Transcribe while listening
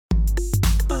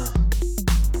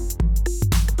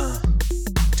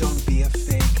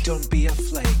Don't be a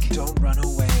flake. Don't run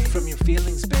away from your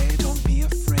feelings, babe. Don't be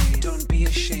afraid. Don't be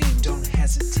ashamed. Don't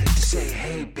hesitate to say,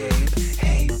 hey, babe.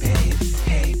 Hey, babe.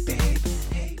 Hey, babe.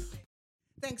 Hey.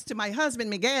 Thanks to my husband,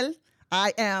 Miguel,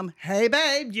 I am, hey,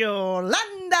 babe, Yolanda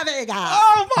Vega.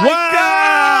 Oh, my Wow!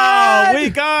 God! We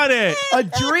got it. A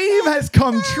dream has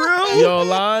come true.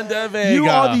 Yolanda Vega. You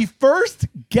are the first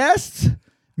guest,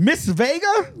 Miss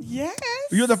Vega. Yes.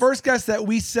 You're the first guest that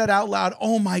we said out loud,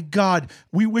 oh my God,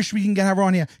 we wish we can have her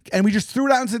on here. And we just threw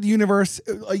it out into the universe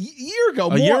a year ago.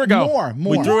 More.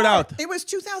 We threw it out. It was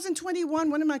 2021.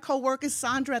 One of my coworkers,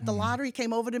 Sandra, at the lottery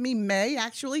came over to me, May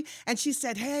actually, and she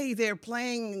said, hey, they're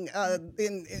playing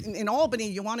in Albany.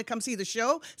 You want to come see the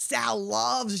show? Sal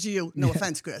loves you. No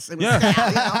offense, Chris. It was Sal,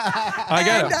 I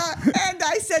get it. And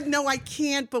I said, no, I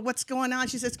can't, but what's going on?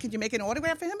 She says, could you make an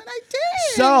autograph for him? And I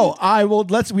did. So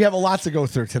we have a lot to go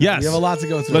through today. Yes. We have a lot to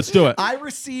go through. Let's do it. I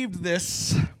received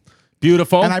this.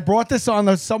 Beautiful. And I brought this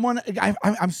on someone.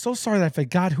 I'm so sorry that I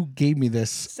forgot who gave me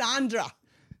this. Sandra.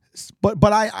 But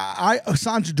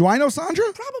Sandra, do I know Sandra?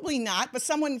 Probably not, but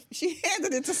she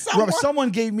handed it to Well, someone. someone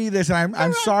gave me this, and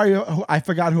I'm sorry. I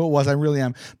forgot who it was. I really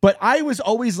am. But I was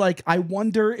always like, I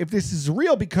wonder if this is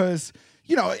real because,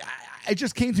 it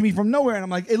just came to me from nowhere. And I'm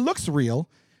like, it looks real.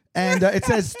 And it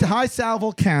says, hi, Sal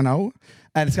Vulcano.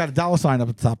 And it's got a $sign up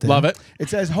at the top there. Love it. It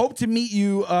says, hope to meet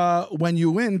you when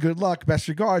you win. Good luck. Best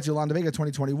regards, Yolanda Vega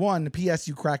 2021. P.S.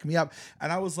 You crack me up.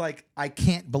 And I was like, I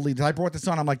can't believe it. I brought this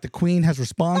on. I'm like, the queen has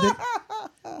responded.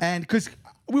 And because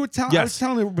I was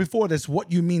telling you before this what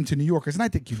you mean to New Yorkers, and I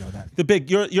think you know that. The big,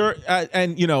 you're,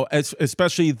 and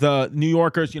especially the New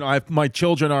Yorkers. My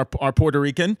children are Puerto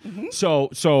Rican, so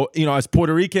as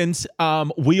Puerto Ricans,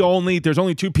 there's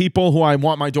only two people who I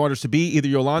want my daughters to be, either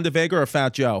Yolanda Vega or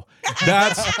Fat Joe.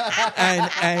 That's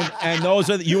and those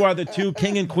are you are the two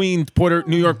king and queen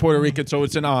New York Puerto Rican. So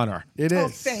it's an honor. It is. Oh,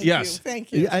 thank you.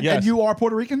 Thank you. And you are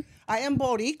Puerto Rican? I am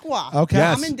Boricua. Okay.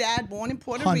 Mom and dad born in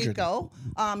Puerto 100. Rico,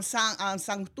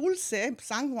 San Dulce,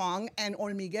 San Juan, and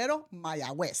Hormiguero,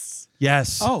 Mayagüez.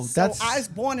 Yes. Oh, So I was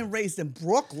born and raised in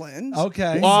Brooklyn.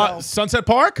 Okay. Sunset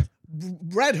Park.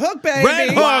 Red Hook, baby. Red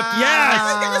Hook, yes. I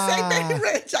was going to say Bay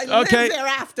Ridge. I lived there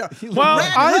after. Well,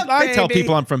 Red Hook, I tell baby.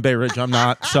 people I'm from Bay Ridge. I'm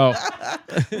not. So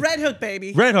Red Hook,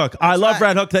 baby. Red Hook. I love right.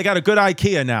 Red Hook. They got a good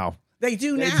IKEA now. They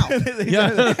do now. They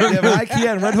have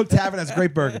IKEA and Red Hook Tavern has a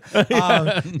great burger.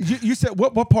 You said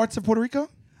what parts of Puerto Rico?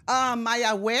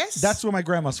 Mayagüez. That's where my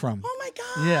grandma's from. Oh, my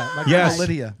God. Yeah, my grandma Yes.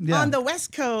 Lydia. Yeah. On the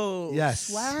West Coast.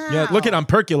 Yes. Wow. Yeah, look at I'm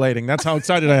percolating. That's how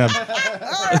excited I am.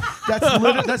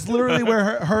 That's literally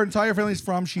where her entire family's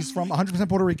from. She's from 100%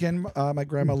 Puerto Rican. My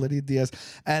grandma Lydia Diaz,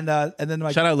 and then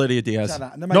my Shout out Lydia Diaz. Shout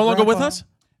out. And then my No longer with grandpa- us?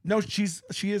 No,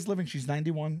 she is living. She's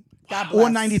 91 God or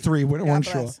bless. 93. We're God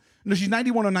unsure. bless. No, she's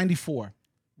 91 or 94.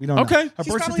 We don't know. Okay. Her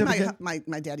She's birth probably certificate.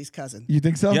 my daddy's cousin. You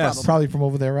think so? Yes. Probably from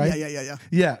over there, right? Yeah.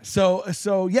 Yeah. So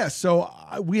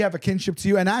we have a kinship to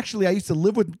you. And actually, I used to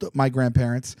live with my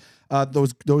grandparents,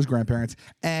 those grandparents,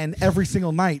 and every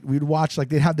single night we'd watch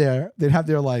they'd have their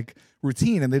like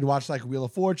routine, and they'd watch like Wheel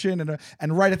of Fortune,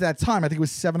 and right at that time, I think it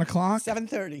was 7 o'clock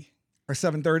 7:30. or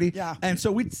 7:30. Yeah. And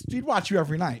so we'd watch you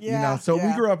every night. Yeah, So we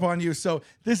yeah. grew up on you. So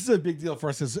this is a big deal for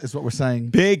us, is what we're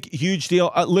saying. Big, huge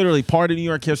deal. Literally part of New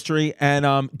York history.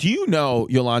 And do you know,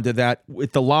 Yolanda, that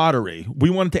with the lottery, we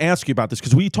wanted to ask you about this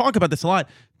because we talk about this a lot.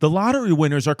 The lottery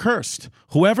winners are cursed.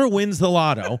 Whoever wins the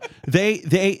lotto, they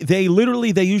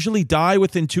usually die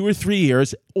within 2 or 3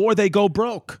 years, or they go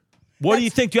broke. What do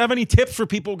you think? Do you have any tips for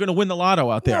people who are going to win the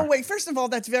lotto out there? No, wait. First of all,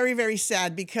 that's very, very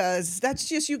sad because that's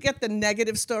just, you get the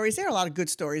negative stories. There are a lot of good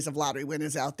stories of lottery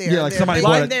winners out there. Yeah, like somebody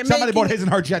bought his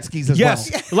and her jet skis as well.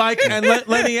 Yes, and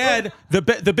let me add,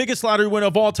 the biggest lottery winner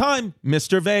of all time,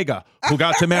 Mr. Vega, who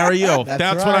got to marry you.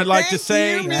 That's what right. I'd like to Thank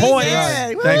say. you, Mr. Points.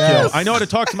 Vega. Thank you. Woo. I know how to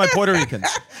talk to my Puerto Ricans.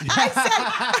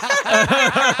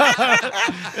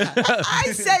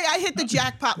 I say I hit the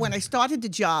jackpot when I started the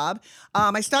job.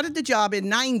 I started the job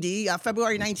in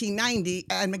February 1990,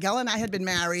 and Miguel and I had been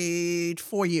married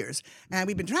 4 years. And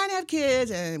we've been trying to have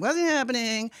kids, and it wasn't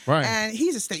happening. Right. And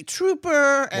he's a state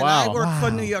trooper, and Wow. I work for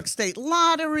New York State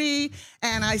Lottery.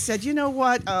 And I said, you know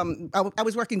what? I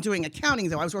was doing accounting,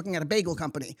 though. I was working at a bagel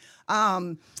company.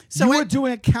 So you were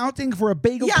doing accounting for a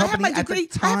bagel I company have my at degree.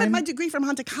 the time? I have my degree from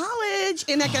Hunter College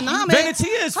in economics. Venice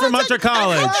is from Hunter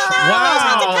College. Hunter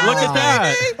Wow, look at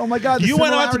that. baby. Oh my God! the You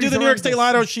went on to do the New York State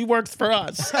similarities Lotto. She works for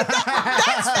us. That's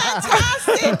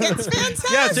fantastic. It's fantastic.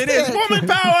 Yes, it is. Woman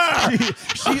power.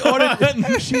 she ordered.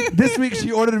 This week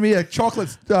she ordered me a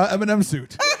chocolate M&M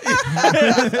suit.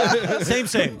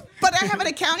 Same. But I have an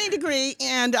accounting degree,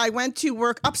 and I went to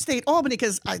work upstate Albany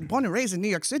because I was born and raised in New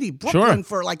York City, Brooklyn,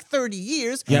 for like 30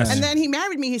 years. Yes. And then he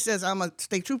married me. He says, I'm a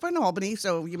state trooper in Albany,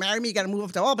 so you marry me, you got to move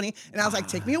up to Albany. And I was like,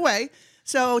 take me away.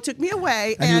 So took me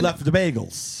away. And you left the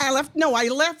bagels. I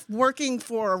left working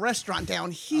for a restaurant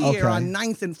down here on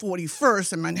 9th and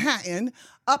 41st in Manhattan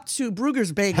up to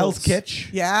Brugger's Bagels. Hell's Kitch?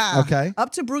 Yeah. Okay.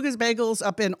 Up to Brugger's Bagels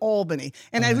up in Albany.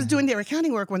 And I was doing their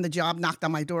accounting work when the job knocked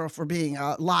on my door for being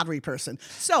a lottery person.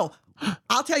 So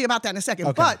I'll tell you about that in a second.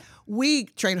 Okay. But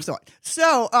train of thought.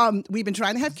 So we've been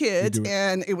trying to have kids,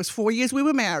 and it was 4 years we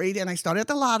were married, and I started at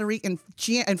the lottery in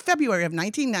February of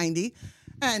 1990.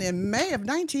 And in May of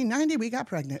 1990, we got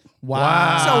pregnant.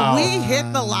 Wow. So we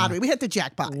hit the lottery. We hit the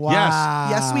jackpot. Wow.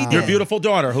 Yes, we did. Your beautiful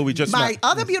daughter, who we just My met.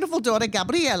 other beautiful daughter,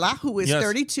 Gabriela, who is Yes.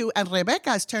 32, and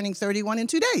Rebecca is turning 31 in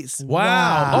 2 days.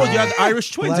 Wow. Oh, you have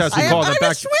Irish twins, Bless as we I call have them.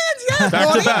 Irish twins, yes. back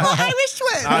to Born back. equal Irish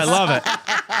twins. I love it.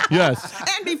 Yes.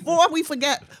 And before we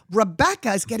forget,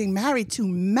 Rebecca is getting married to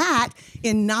Matt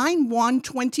in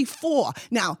 9/1/24.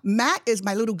 Now, Matt is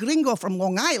my little gringo from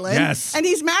Long Island. Yes. And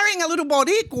he's marrying a little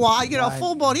Boricua,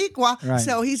 full Boricua. Right.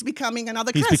 So he's becoming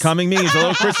another He's Chris. becoming me. He's a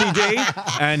little Chrissy D.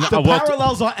 And The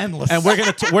parallels are endless. and we're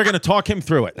gonna talk him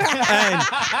through it.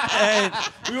 And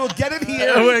we will get it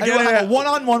here. We're and gonna we'll have a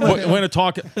one-on-one with we're him. going to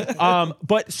talk.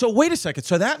 But so wait a second.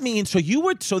 So that means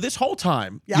so this whole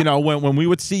time, Yeah. you know, when we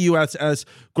would see you as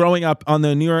growing up on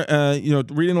the New York,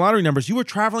 reading the lottery numbers, you were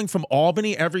traveling from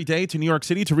Albany every day to New York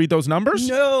City to read those numbers.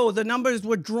 No, the numbers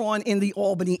were drawn in the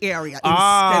Albany area, in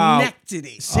Ah.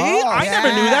 Schenectady. See, I never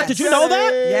knew that. Did you know that?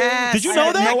 Yes. Did you know I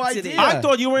had that? no idea. I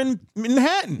thought you were in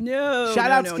Manhattan. No. Shout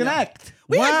no, out no, Connect.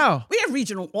 We Wow. have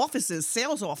regional offices,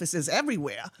 sales offices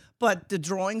everywhere, but the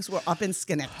drawings were up in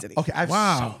Schenectady. Okay, I have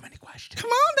Wow. so many questions. Come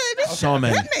on, baby. So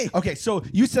many. Hit me. Okay, so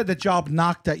you said the job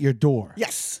knocked at your door.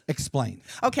 Yes. Explain.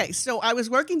 Okay, so I was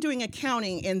working doing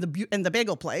accounting in the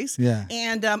bagel place, Yeah.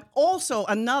 and also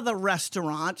another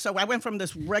restaurant. So I went from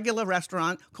this regular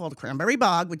restaurant called Cranberry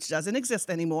Bog, which doesn't exist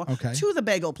anymore, Okay. to the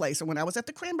bagel place. And when I was at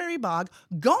the Cranberry Bog,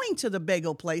 going to the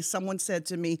bagel place, someone said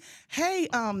to me, "Hey,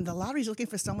 the lottery's looking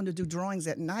for someone to do drawings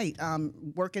at night,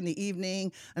 work in the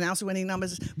evening, announce winning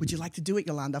numbers. Would you like to do it,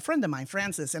 Yolanda?" A friend of mine,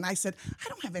 Francis, and I said, "I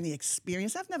don't have any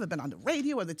experience. I've never been on the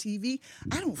radio or the TV.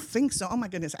 I don't think so. Oh my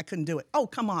goodness, I couldn't do it. Oh,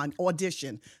 come on,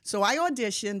 audition." So I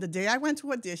auditioned. The day I went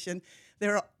to audition,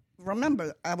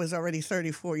 remember, I was already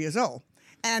 34 years old.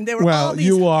 And there were all these...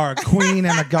 you are a queen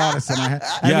and a goddess in my head.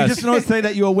 And Yes. we just noticed today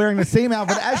that you are wearing the same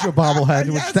outfit as your bobblehead,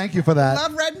 which Yes. thank you for that.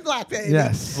 Love red and black, baby.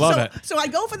 Yes. Love it. So I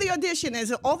go for the audition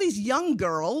as all these young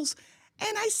girls,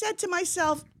 and I said to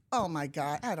myself, "Oh my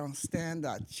God, I don't stand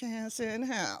a chance in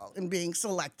hell in being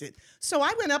selected." So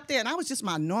I went up there and I was just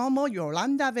my normal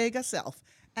Yolanda Vega self,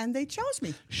 and they chose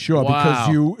me. Sure, Wow.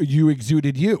 because you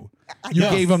exuded you. You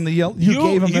Yes. gave him the You-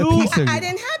 gave him the piece of you. I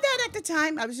didn't have that at the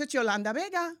time. I was just Yolanda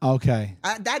Vega. Okay.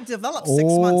 That developed 6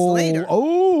 months later.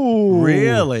 Oh,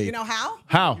 Really? You know how?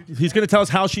 How? He's going to tell us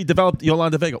how she developed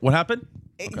Yolanda Vega. What happened?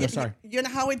 sorry. You know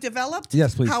how it developed?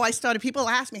 Yes, please. How I started. People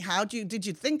ask me, did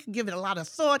you think, give it a lot of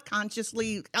thought,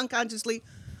 consciously, unconsciously?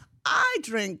 I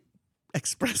drink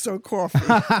espresso coffee.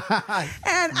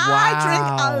 And I drink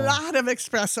a lot of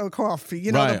espresso coffee.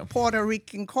 You know, the Right. Puerto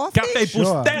Rican coffee. Cafe Sure.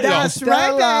 Bustelo. That's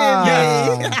right,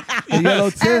 Stella. baby. The yellow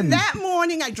tin. And that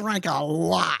morning, I drank a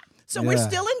lot. So we're Yeah.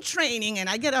 still in training, and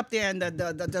I get up there, and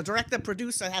the director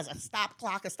producer has a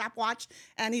stopwatch,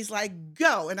 and he's like,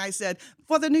 "Go!" And I said,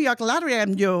 "For the New York Lottery,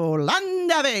 I'm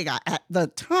Yolanda Vega at the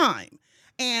time."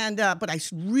 And but I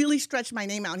really stretched my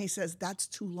name out, and he says, "That's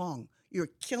too long. You're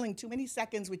killing too many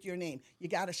seconds with your name. You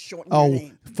got to shorten your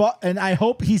name." And I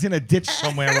hope he's in a ditch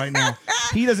somewhere right now.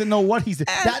 He doesn't know what he's.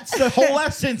 That's the whole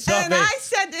essence of And it. I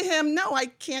said to him, "No, I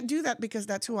can't do that because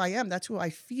that's who I am. That's who I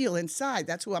feel inside.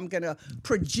 That's who I'm going to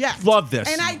project." Love this.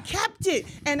 And I kept it.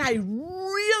 And I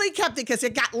really kept it because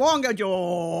it got longer.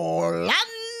 Yolanda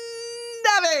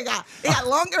Vega. It got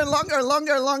longer and longer and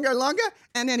longer and longer and longer.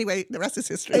 And anyway, the rest is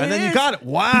history. And then you got it.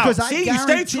 Wow. Because I See, you stayed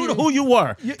guarantee true to who you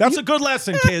were. That's a good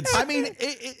lesson, kids. I mean,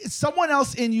 someone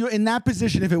else in that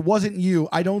position, if it wasn't you,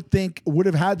 I don't think would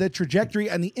have had the trajectory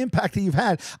and the impact that you've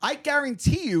had. I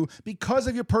guarantee you, because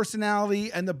of your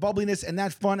personality and the bubbliness and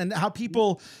that fun and how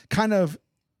people kind of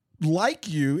like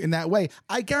you in that way,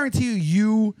 I guarantee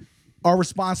you are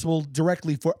responsible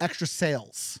directly for extra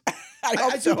sales.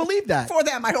 I do believe that. For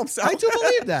them, I hope so. I do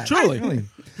believe that. Truly. Really.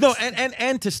 No,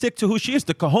 and to stick to who she is,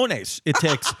 the cojones it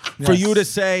takes for you to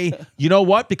say, you know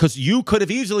what? Because you could have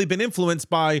easily been influenced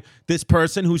by this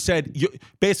person who said,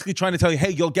 basically trying to tell you, hey,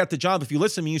 you'll get the job if you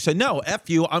listen to me. You said, no, F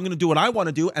you, I'm going to do what I want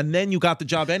to do, and then you got the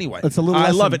job anyway. It's a little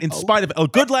I love lesson. it. In spite of a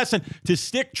good lesson to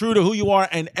stick true to who you are,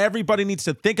 and everybody needs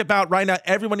to think about right now,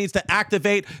 everyone needs to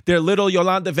activate their little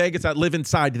Yolanda Vegas that live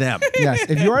inside them. Yes.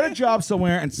 If you're at a job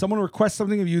somewhere and someone requests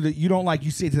something of you that you don't like,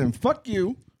 you say to them, fuck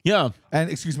you. Yeah.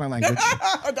 And excuse my language.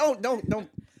 Don't.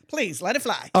 Please, let it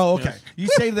fly. Oh, okay. You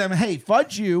say to them, hey,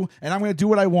 fudge you, and I'm going to do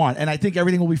what I want, and I think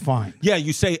everything will be fine. Yeah,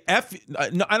 you say F.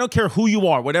 No, I don't care who you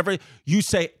are, whatever. You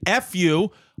say F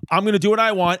you. I'm going to do what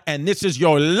I want, and this is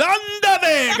Yolanda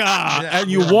Vega,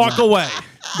 and you walk away.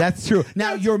 That's true.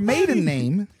 Now, your maiden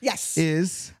name Yes.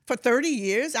 is... For 30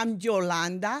 years, I'm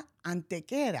Yolanda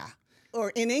Antequera. Or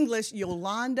in English,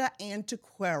 Yolanda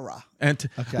Antequera. And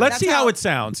let's That's see how how- it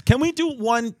sounds. Can we do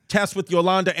one test with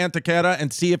Yolanda Antequera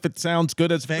and see if it sounds good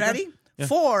as Vega? Ready?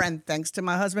 4, and thanks to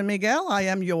my husband Miguel, I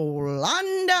am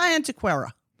Yolanda Antequera.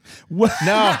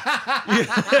 No.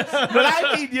 But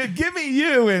I mean, you give me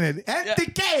you in it.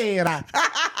 Antiquera.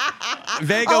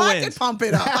 Vega I can wins. pump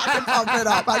it up.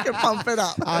 I can pump it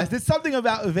up. There's something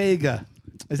about Vega.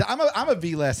 I'm a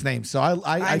V last name, so I know.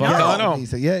 get I know. it.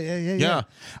 So yeah.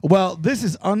 Well, this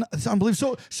is it's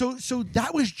unbelievable. So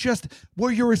that was just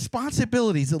were your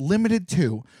responsibilities limited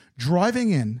to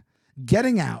driving in,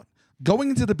 getting out, going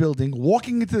into the building,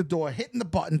 walking into the door, hitting the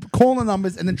button, calling the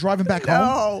numbers, and then driving back home?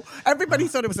 No, everybody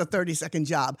thought it was a 30-second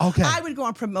job. Okay. I would go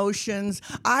on promotions.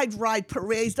 I'd ride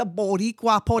parades, the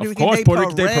Boricua, Puerto Of Rican course, Day Puerto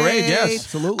Rican Day Parade. Parade, yes.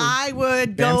 Absolutely. I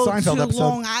would Damn go Seinfeld to episode.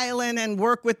 Long Island and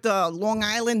work with the Long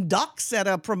Island Ducks at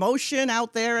a promotion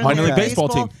out there. in Minor their league baseball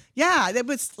team. Yeah, there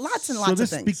was lots and So lots of this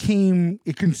things. became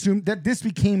this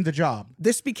became the job,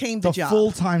 This became the job.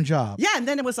 full-time job. Yeah, and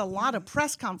then there was a lot of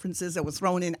press conferences that were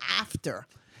thrown in after.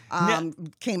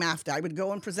 Came after. I would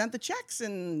go and present the checks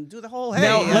and do the whole. Hey,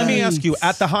 Now, let me Nice. ask you,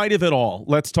 at the height of it all,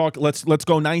 let's go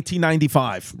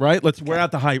 1995, right? We're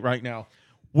at the height right now.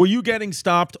 Were you getting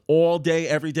stopped all day,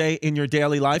 every day in your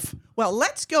daily life? Well,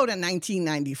 let's go to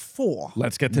 1994.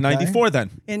 Let's get to 94 then.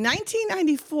 In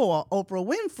 1994, Oprah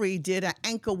Winfrey did an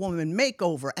anchor woman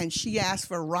makeover, and she asked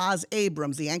for Roz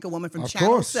Abrams, the anchor woman from Channel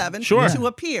course. 7, Sure. to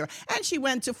appear. And she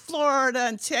went to Florida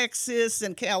and Texas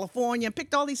and California and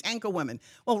picked all these anchor women.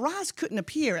 Well, Roz couldn't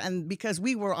appear, and because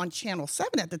we were on Channel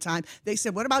 7 at the time, they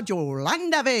said, what about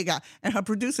Yolanda Vega? And her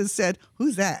producers said,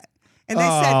 who's that? And they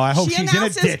said, I hope she's in a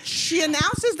ditch. she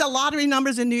announces the lottery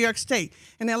numbers in New York State.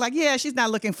 And they're like, yeah, she's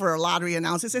not looking for a lottery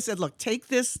announcers. They said, look, take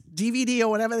this DVD or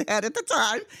whatever they had at the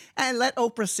time and let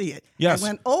Oprah see it. Yes.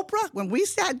 And when we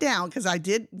sat down, because I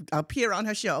did appear on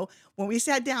her show, when we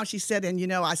sat down, she said,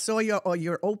 and I saw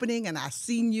your opening and I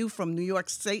seen you from New York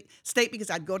State because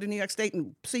I'd go to New York State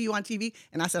and see you on TV.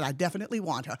 And I said, I definitely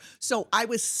want her. So I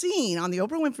was seen on the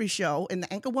Oprah Winfrey Show in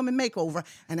the Anchor Woman Makeover.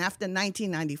 And after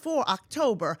 1994,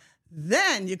 October,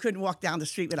 then you couldn't walk down the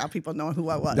street without people knowing who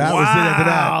I was. That was it after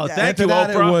that. Wow, Yeah. thank After you, that,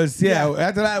 Oprah. It was,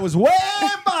 after that, it was way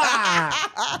back.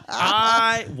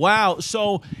 Wow.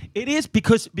 So it is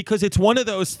because it's one of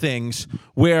those things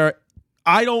where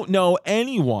I don't know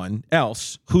anyone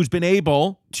else who's been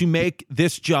able to make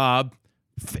this job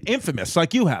infamous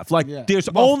like you have. Like there's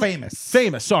only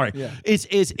famous. Sorry,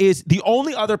 is the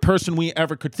only other person we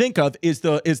ever could think of is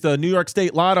the New York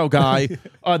State Lotto guy,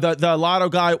 the Lotto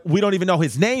guy. We don't even know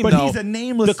his name, But though. he's a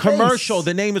nameless The commercial, face.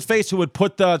 the nameless face who would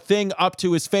put the thing up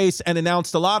to his face and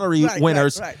announce the lottery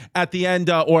winners right. at the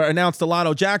end, or announce the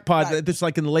Lotto jackpot. Right. This is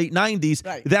like in the late 90s.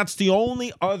 Right. That's the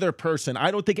only other person. I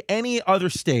don't think any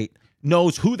other state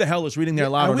knows who the hell is reading their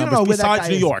lotto And we don't numbers know where that besides guy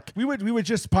New is. York. We were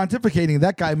just pontificating.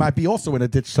 That guy might be also in a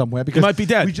ditch somewhere because might be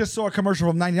dead. We just saw a commercial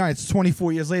from '99. It's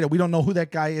 24 years later. We don't know who that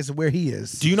guy is or where he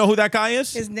is. Do you know who that guy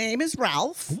is? His name is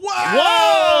Ralph.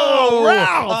 Whoa!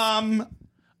 Ralph!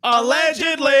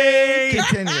 Allegedly!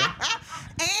 Continue.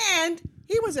 And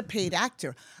he was a paid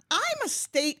actor. I'm a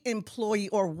state employee,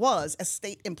 or was a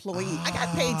state employee. I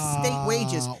got paid state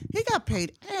wages. He got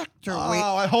paid actor wages.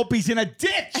 Oh, I hope he's in a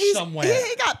ditch somewhere.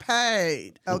 He got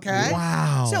paid, okay?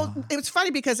 Wow. So it was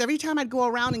funny because every time I'd go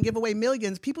around and give away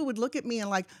millions, people would look at me and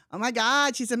like, oh my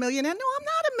God, she's a millionaire. No, I'm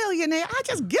not a millionaire. I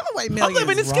just give away I'm millions.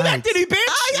 living in Schenectady, bitch!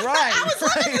 I was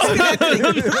living in Schenectady.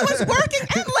 I was working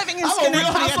and living in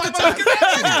Schenectady at the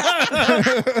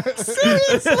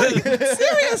time.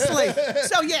 Seriously.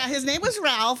 So yeah, his name was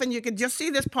Ralph, off, and you could just see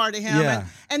this part of him. Yeah.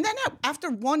 And then after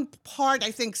one part,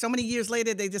 I think so many years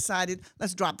later, they decided,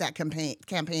 let's drop that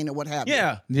campaign or what have you.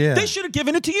 Yeah. Yeah. They should have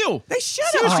given it to you. They should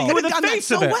have. Seriously, They you were could the have done that face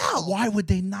so of it. well. Why would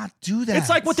they not do that? It's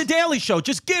like with the Daily Show.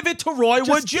 Just give it to Roy Just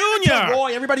Wood give it to Jr.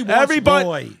 Roy. Everybody wants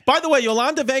Roy. By the way,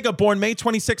 Yolanda Vega, born May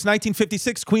 26,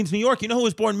 1956, Queens, New York. You know who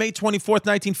was born May 24th,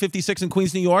 1956 in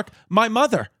Queens, New York? My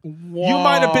mother. Whoa. You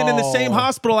might have been in the same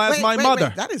hospital as my mother.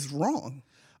 Wait, that is wrong.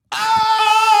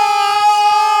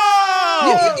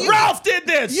 Oh! You- Ralph did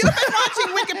this. You've been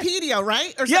watching Wikipedia,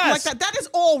 right? Or something Yes. like that. That is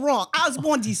all wrong. I was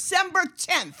born December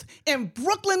 10th in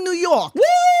Brooklyn, New York. Woo!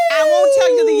 I won't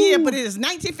tell you the year, but it is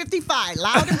 1955.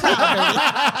 Loud and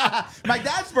proud, My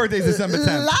dad's birthday is December baby.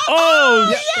 10th.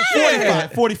 Oh, yeah.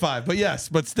 45, but yes,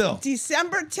 but still.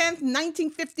 December 10th,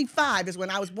 1955 is when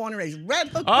I was born and raised. Red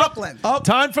Hook, Up. Brooklyn.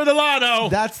 Time for the lotto.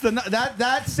 That's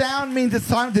that sound means it's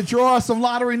time to draw some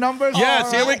lottery numbers. Yes,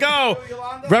 All here we right. go.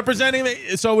 Yolanda. Representing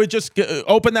me. So we just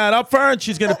open that up for her, and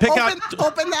she's going to pick out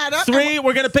Open that up. three.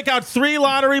 We're going to pick out 3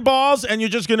 lottery balls, and you're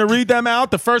just going to read them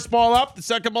out. The first ball up, the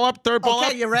second ball up, third ball up.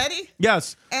 Okay, you ready?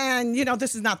 Yes. And,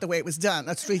 this is not the way it was done.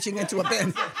 That's reaching into a bin.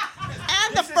 And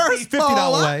the This is first the ball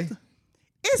 $50 up way.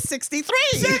 is 63.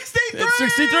 63. It's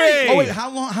 63. Oh wait,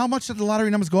 how much did the lottery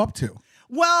numbers go up to?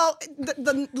 Well,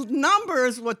 the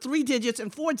numbers were 3 digits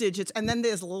and 4 digits, and then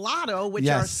there's lotto, which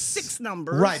are 6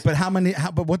 numbers. Right, but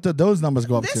but what did those numbers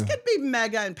go up This to? could be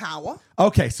mega and power.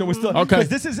 Okay, so we're still Okay.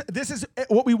 because this is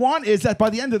what we want is that by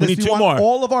the end of We this need we 2 want more.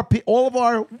 all of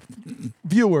our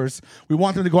viewers, we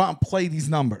want them to go out and play these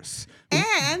numbers.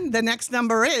 And the next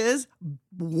number is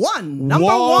 1. Number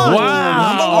Whoa. 1. Wow.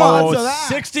 Number 1. So that's-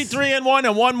 63 and 1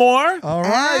 and one more. All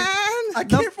right. And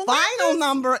the final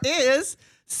number is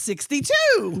 62.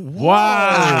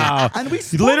 Wow. And we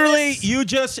spun Literally, this. you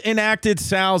just enacted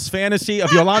Sal's fantasy of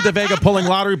Yolanda Vega pulling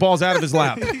lottery balls out of his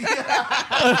lap.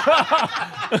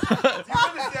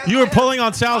 You were pulling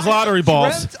on Sal's lottery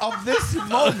balls. Dreamt of this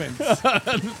moment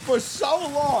for so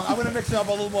long. I'm gonna mix it up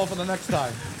a little more for the next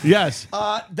time. Yes.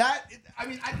 I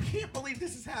can't believe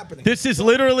this is happening. This is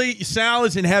literally, Sal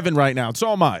is in heaven right now.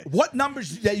 So am I. What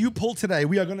numbers that you pull today,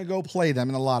 we are going to go play them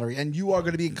in the lottery, and you are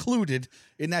going to be included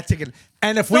in that ticket.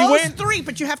 And if we Those win, 3,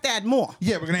 but you have to add more.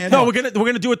 Yeah, we're going to add no, more. we're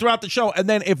gonna do it throughout the show. And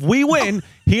then if we win,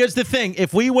 here's the thing: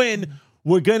 if we win,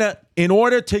 we're gonna, in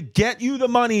order to get you the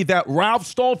money that Ralph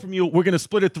stole from you, we're gonna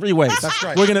split it 3 ways. That's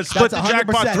right. We're gonna split That's the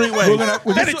jackpot 100%. 3 ways. We're gonna-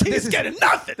 Then this- the team's this is- getting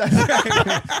nothing.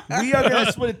 We are going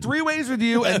to split it 3 ways with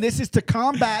you, and this is to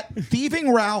combat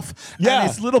thieving Ralph Yeah. and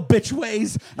his little bitch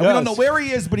ways. And we don't know Yes. where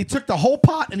he is, but he took the whole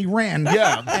pot and he ran.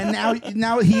 Yeah. And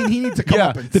now he needs to come Yeah.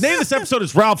 up. The name of this episode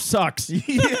is Ralph Sucks.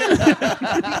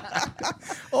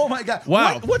 Oh my God!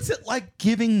 Wow. What's it like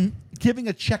giving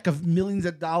a check of millions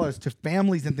of dollars to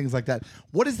families and things like that?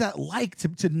 What is that like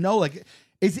to know? Like,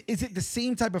 is it the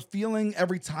same type of feeling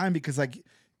every time? Because like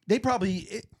they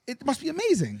probably it must be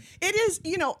amazing. It is,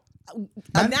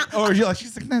 Or you're like,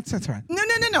 she's like, that's all right.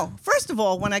 No. First of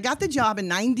all, when I got the job in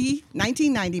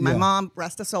 1990, my Yeah. mom,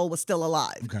 rest her soul, was still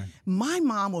alive. Okay. My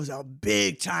mom was a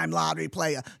big time lottery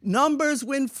player. Numbers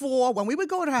win 4. When we would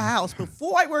go to her house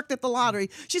before I worked at the lottery,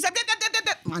 she said,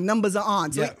 my numbers are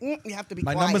on. So Yeah. you have to be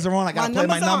My quiet. numbers are on. I gotta play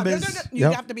my are on. numbers. You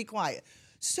Yep. have to be quiet.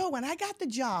 So when I got the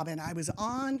job and I was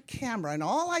on camera and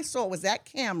all I saw was that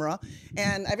camera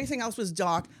and everything else was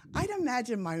dark, I'd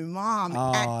imagine my mom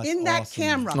that's in that awesome.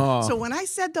 camera. Oh. So when I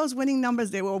said those winning numbers,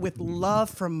 they were with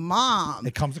love from mom.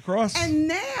 It comes across. And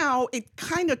now it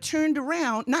kind of turned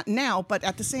around, not now, but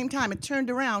at the same time, it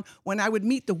turned around when I would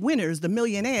meet the winners, the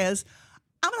millionaires.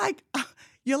 I'm like,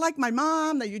 you're like my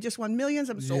mom, that you just won millions.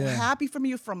 I'm so Yeah. happy for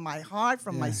you from my heart,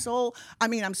 from my soul. I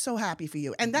mean, I'm so happy for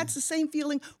you. And that's the same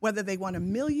feeling whether they won $1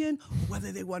 million or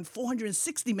whether they won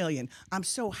 $460 million. I'm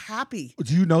so happy.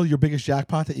 Do you know your biggest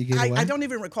jackpot that you gave away? I don't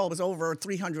even recall. It was over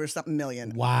 300 or something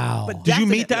million. Wow. But Did you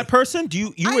meet definitely. that person? Do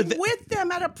you were I'm th- with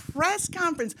them at a press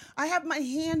conference. I have my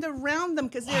hand around them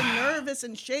because they're nervous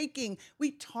and shaking.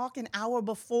 We talk an hour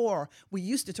before. We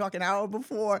used to talk an hour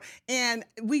before, and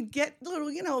we get little,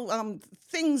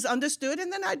 things understood, and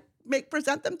then I'd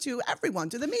present them to everyone,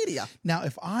 to the media. Now,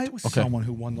 if I was someone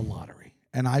who won the lottery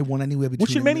and I won anywhere between,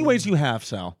 which in many ways you have,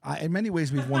 Sal. In many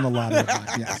ways, we've won the lottery.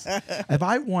 Yes. If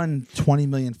I won 20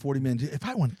 million, 40 million, if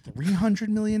I won 300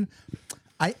 million,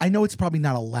 I know it's probably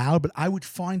not allowed, but I would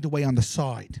find a way on the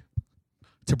side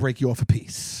to break you off a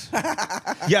piece.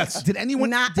 Yes. Did anyone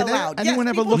Not did allowed. anyone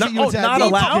Yes, ever look people- at you and No, say, not "People-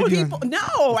 allowed? people- No,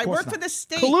 I course work not. for the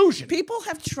state. Collusion. People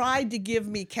have tried to give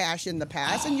me cash in the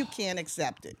past, and you can't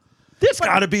accept it. There's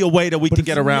got to be a way that we can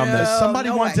get around no, this. If somebody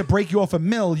no wanted way. to break you off a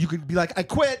mill, you could be like, I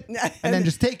quit, and then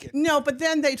just take it. No, but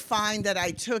then they'd find that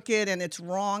I took it and it's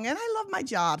wrong. And I love my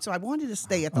job, so I wanted to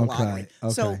stay at the lottery.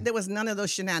 So okay. there was none of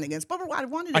those shenanigans. But what I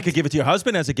wanted to I could give it to your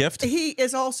husband as a gift. He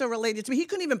is also related to me. He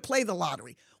couldn't even play the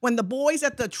lottery. When the boys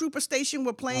at the trooper station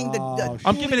were playing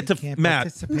I'm giving it to Can't Matt.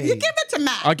 participate. You give it to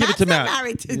Matt. I'll give it to Matt's Matt. not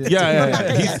married to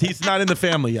Yeah. He's not in the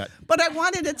family yet. But I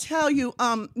wanted to tell you,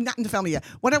 not in the family yet.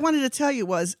 What I wanted to tell you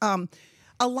was,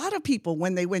 a lot of people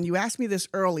when you asked me this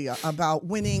earlier about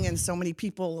winning and so many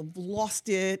people have lost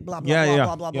it, blah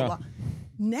blah blah.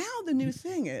 Now the new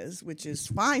thing is, which is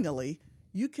finally,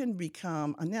 you can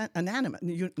become anonymous.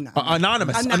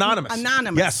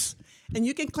 Anonymous. Yes. And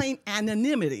you can claim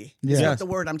anonymity. Yes. Is the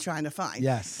word I'm trying to find.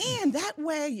 Yes. And that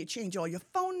way, you change all your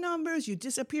phone numbers. You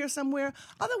disappear somewhere.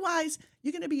 Otherwise,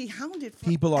 you're going to be hounded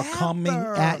forever. People are coming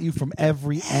at you from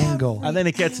every angle. And then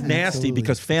it gets nasty Absolutely.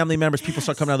 because family members, people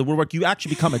start coming out of the woodwork. You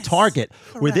actually become a target.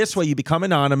 Where this Correct. way you become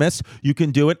anonymous. You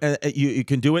can do it. You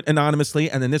can do it anonymously.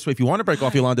 And then this way, if you want to break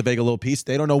off Yolanda Vega a little piece,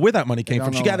 they don't know where that money came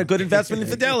from. don't She know. got a good investment in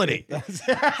Fidelity. But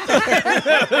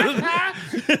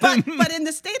in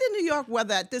the state of New York,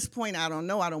 whether at this point, I don't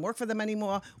know, I don't work for them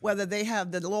anymore, whether they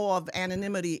have the law of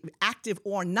anonymity active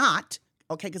or not,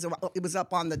 okay, because it was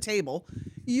up on the table,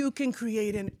 you can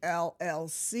create an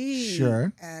LLC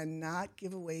Sure. and not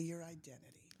give away your identity.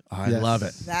 I Yes. love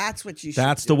it. That's what you should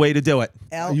That's do. the way to do it.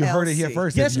 LLC. You heard it here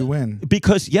first. Yes. If you win.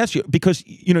 Because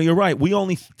you're right. We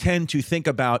only tend to think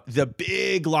about the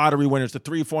big lottery winners, the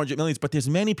 300-400 millions. But there's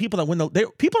many people that win.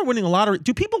 People are winning the lottery.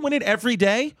 Do people win it every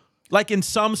day, like in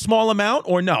some small amount,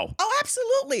 or no? Oh,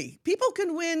 absolutely. People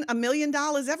can win $1 million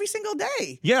every single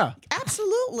day. Yeah.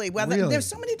 Absolutely. Whether Really? there's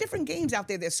so many different games out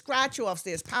there. There's scratch offs,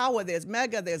 there's power, there's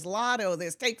mega, there's lotto,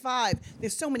 there's take 5.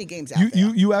 There's so many games out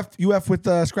there. You F with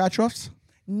scratch offs?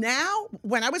 Now,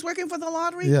 when I was working for the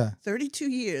lottery, Yeah. 32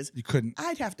 years, You couldn't.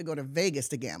 I'd have to go to Vegas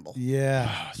to gamble.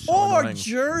 Yeah. Or annoying.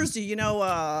 Jersey,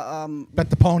 Bet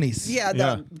the ponies. yeah, the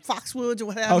Yeah. Foxwoods or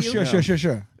what have Oh, you.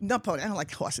 sure. No pony. I don't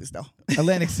like horses, though.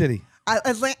 Atlantic City.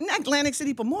 Not Atlantic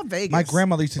City, but more Vegas. My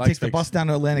grandmother used to Likes take the Vegas. bus down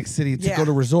to Atlantic City to Yeah. go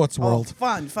to Resorts Oh, World.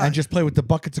 fun. And just play with the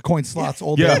buckets of coin slots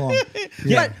all Yeah. day long.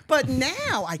 Yeah. But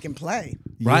now I can play.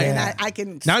 Right. And Yeah. I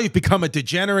can. Now you've become a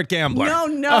degenerate gambler. No.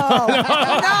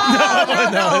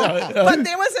 But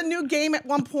there was a new game at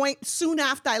one point soon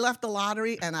after I left the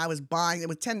lottery, and I was buying. It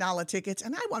was $10 tickets,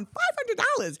 and I won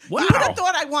 $500. Wow. You would have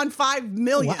thought I won $5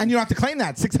 million. Well, and you don't have to claim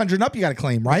that. 600 and up, you got to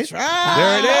claim, right? There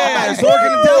it is. Zork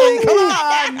and Deli, come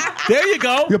on. There you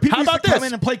go. Yo, people How used about to come this?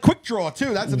 in and play quick draw,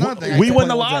 too. That's another thing. I We used to won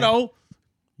play the all day. lotto.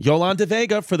 Yolanda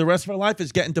Vega, for the rest of her life,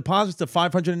 is getting deposits of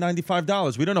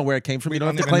 $595. We don't know where it came from. You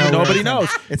don't have to even claim it. know where Nobody it came knows.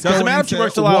 from. It's Doesn't going matter if she into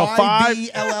works the lotto.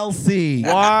 YBLLC.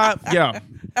 What? Yeah.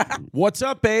 What's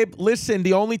up, babe? Listen,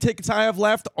 the only tickets I have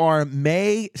left are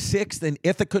May 6th in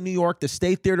Ithaca, New York, the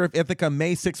State Theater of Ithaca.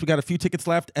 May 6th, we got a few tickets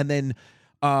left. And then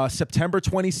September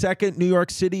 22nd, New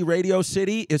York City, Radio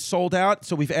City is sold out.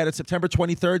 So we've added September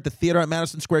 23rd, the theater at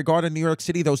Madison Square Garden, New York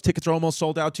City. Those tickets are almost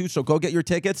sold out too. So go get your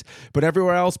tickets. But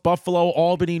everywhere else, Buffalo,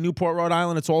 Albany, Newport, Rhode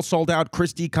Island, it's all sold out.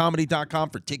 ChrisDComedy.com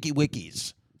for Tiki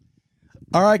Wikis.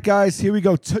 All right, guys, here we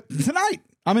go. Tonight,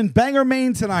 I'm in Bangor,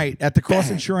 Maine tonight at the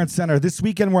Cross Insurance Center. This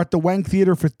weekend, we're at the Wang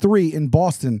Theater for 3 in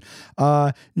Boston.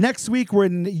 Next week, we're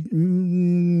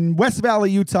in West Valley,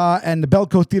 Utah, and the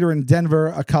Belco Theater in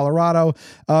Denver, Colorado.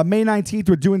 May 19th,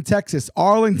 we're doing Texas,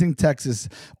 Arlington, Texas,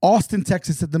 Austin,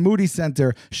 Texas at the Moody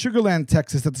Center, Sugar Land,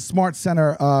 Texas at the Smart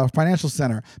Center Financial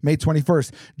Center, May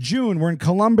 21st. June, we're in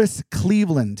Columbus,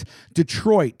 Cleveland,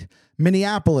 Detroit,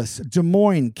 Minneapolis, Des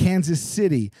Moines, Kansas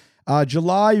City.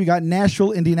 July, you got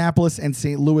Nashville, Indianapolis, and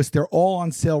St. Louis. They're all on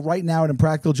sale right now at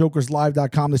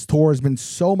ImpracticalJokersLive.com. This tour has been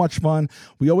so much fun.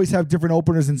 We always have different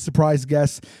openers and surprise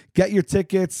guests. Get your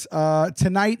tickets.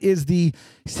 Tonight is the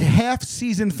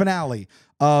half-season finale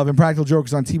of Impractical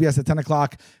Jokers on TBS at 10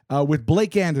 o'clock with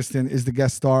Blake Anderson is the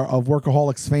guest star of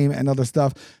Workaholics fame and other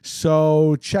stuff.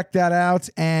 So check that out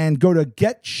and go to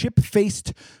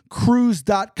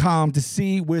GetShipFacedCruise.com to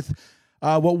see with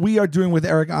what we are doing with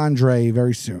Eric Andre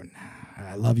very soon.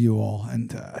 I love you all, and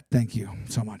thank you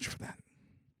so much for that.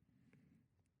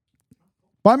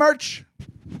 Buy merch.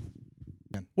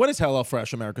 What is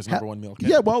HelloFresh, America's number one meal kit?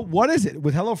 Yeah, well, what is it?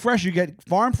 With HelloFresh, you get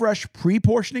farm fresh,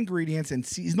 pre-portioned ingredients and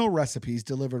seasonal recipes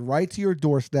delivered right to your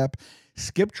doorstep.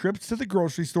 Skip trips to the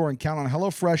grocery store and count on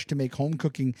HelloFresh to make home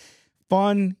cooking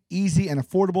fun, easy, and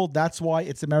affordable. That's why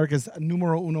it's America's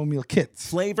numero uno meal kit.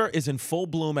 Flavor is in full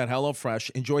bloom at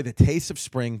HelloFresh. Enjoy the taste of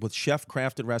spring with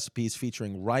chef-crafted recipes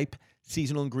featuring ripe,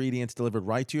 seasonal ingredients delivered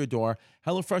right to your door.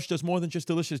 HelloFresh does more than just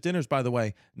delicious dinners, by the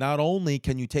way. Not only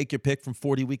can you take your pick from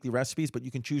 40 weekly recipes, but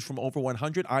you can choose from over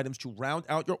 100 items to round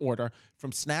out your order,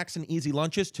 from snacks and easy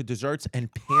lunches to desserts and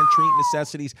pantry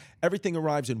necessities. Everything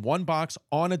arrives in one box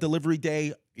on a delivery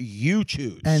day you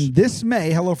choose. And this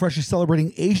May, HelloFresh is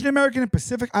celebrating Asian American and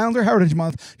Pacific Islander Heritage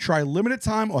Month. Try limited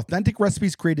time, authentic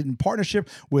recipes created in partnership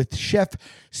with Chef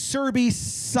Surbi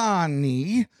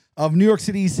Sani of New York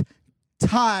City's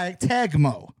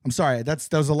Tagmo. I'm sorry, that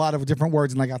was a lot of different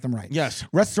words, and I got them right. Yes.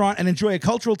 Restaurant, and enjoy a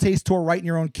cultural taste tour right in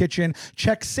your own kitchen.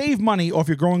 Check Save Money off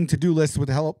your growing to-do list with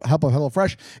the help of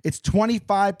HelloFresh. It's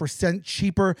 25%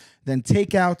 cheaper than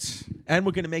takeout. And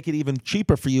we're going to make it even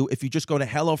cheaper for you if you just go to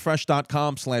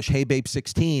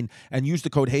HelloFresh.com/HeyBabe16 and use the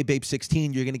code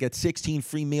HeyBabe16. You're going to get 16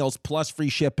 free meals plus free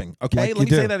shipping. Okay, let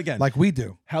me say that again. Like we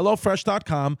do.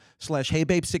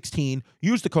 HelloFresh.com/HeyBabe16.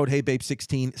 Use the code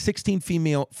HeyBabe16. 16 free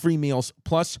meals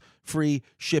plus free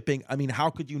shipping. I mean,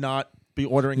 how could you not be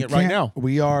ordering it right now?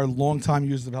 We are longtime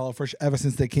users of HelloFresh ever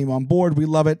since they came on board. We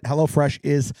love it. HelloFresh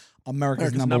is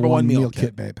America's number one meal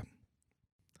kit, babe.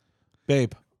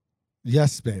 Babe.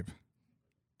 Yes, babe.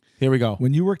 Here we go.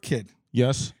 When you were a kid,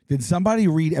 yes, did somebody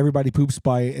read Everybody Poops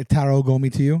by Taro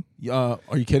Gomi to you? Are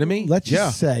you kidding me? Let's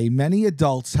just say many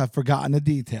adults have forgotten the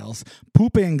details.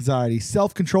 Poop anxiety,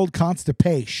 self-controlled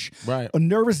constipation, a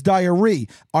nervous diarrhea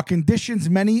are conditions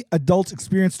many adults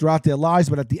experience throughout their lives,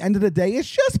 but at the end of the day, it's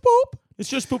just poop. It's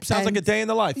just poop. Sounds like a day in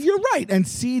the life. You're right. And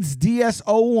Seeds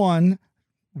DS01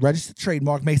 registered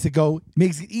trademark makes it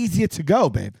easier to go,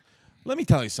 babe. Let me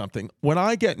tell you something. When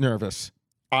I get nervous,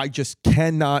 I just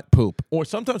cannot poop. Or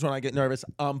sometimes when I get nervous,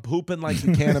 I'm pooping like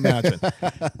you can't imagine.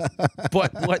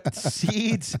 But what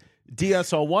Seeds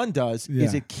DS01 does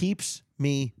is it keeps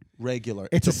me regular.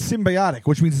 It's a symbiotic,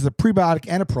 which means it's a prebiotic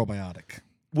and a probiotic.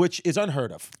 Which is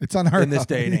unheard of. It's unheard in this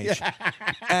day and age.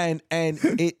 And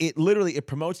it literally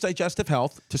promotes digestive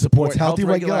health to support healthy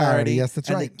regularity. Yes, that's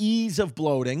and right. the ease of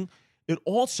bloating. It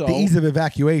also the ease of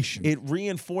evacuation. It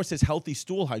reinforces healthy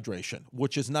stool hydration,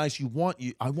 which is nice.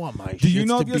 I want my. Do you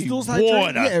know if your stool's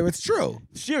hydrated? Yeah, it's true.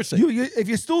 Seriously, if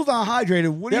your stool's not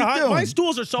hydrated, what are you doing? My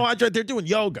stools are so hydrated; they're doing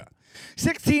yoga.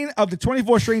 16 of the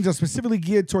 24 strains are specifically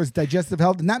geared towards digestive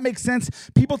health, and that makes sense.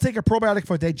 People take a probiotic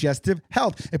for digestive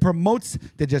health. It promotes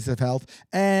digestive health,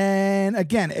 and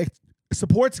again, it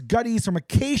supports gut ease from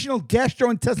occasional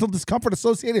gastrointestinal discomfort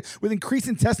associated with increased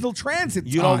intestinal transit.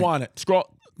 You don't want it. Scroll.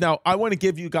 Now, I want to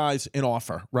give you guys an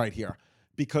offer right here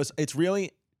because it's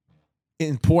really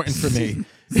important for me.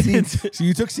 So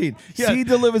you took Seed. Yeah. Seed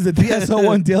delivers the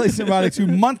DS01 Daily Symbiotic to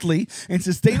you monthly in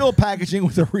sustainable packaging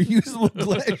with a reusable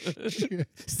glass.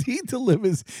 Seed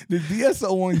delivers the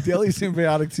DS01 Daily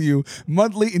Symbiotic to you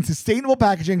monthly in sustainable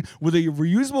packaging with a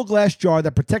reusable glass jar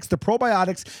that protects the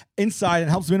probiotics inside and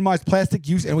helps minimize plastic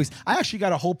use and waste. I actually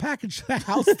got a whole package to the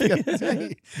house the other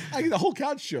day. I got a whole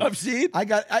couch show. Of Seed? I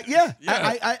got, yeah.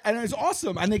 And it was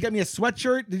awesome. And they got me a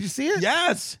sweatshirt. Did you see it?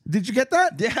 Yes. Did you get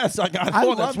that? Yes, I got it.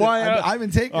 That's why I've been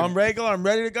taking I'm regular. I'm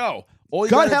ready to go.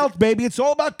 Gut health, baby. It's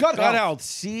all about gut health.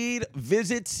 Seed.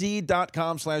 Visit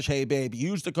seed.com/HeyBabe.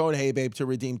 Use the code HeyBabe to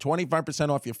redeem 25%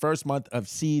 off your first month of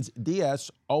Seed's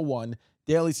DS01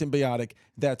 Daily Symbiotic.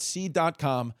 That's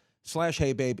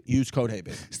seed.com/HeyBabe. Use code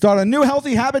HeyBabe. Start a new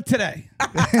healthy habit today.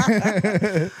 So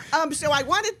I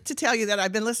wanted to tell you that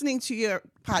I've been listening to your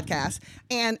podcast,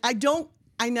 and I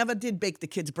never did bake the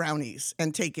kids brownies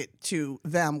and take it to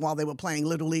them while they were playing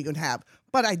Little League and have.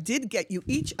 But I did get you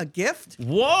each a gift.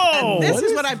 Whoa! And this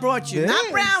is what I brought you.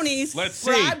 Not brownies. Let's see.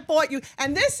 I bought you.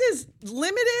 And this is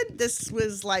limited. This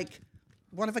was like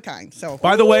one of a kind. So,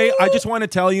 by the way, I just want to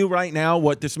tell you right now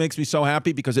what this makes me so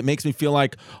happy because it makes me feel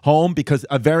like home because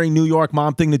a very New York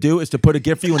mom thing to do is to put a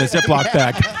gift for you in a Ziploc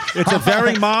bag. It's a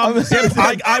very mom.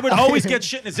 I would always get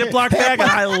shit in a Ziploc bag,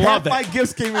 and I love it. My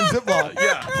gifts came in Ziploc.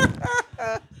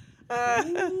 Yeah.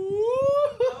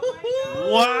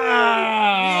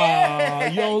 Wow!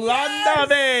 Yeah. Yolanda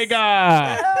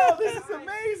Vega. Oh, this is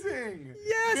amazing.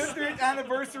 Yes. 50th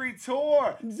anniversary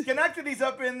tour. Schenectady's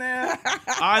up in there.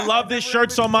 I love this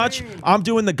shirt so much. I'm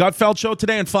doing the Gutfeld show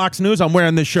today on Fox News. I'm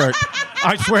wearing this shirt.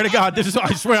 I swear to God,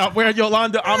 I swear I'm wearing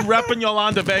Yolanda. I'm repping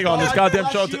Yolanda Vega on this goddamn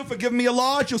show. You for giving me a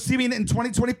large. You'll see me in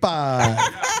 2025.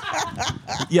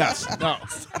 Yes.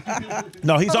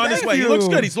 No, he's on his way. He looks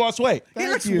good. He's lost weight. He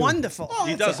looks wonderful.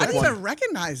 He does I look didn't wonderful. even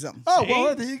recognize him. Oh,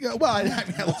 well, there you go. Well,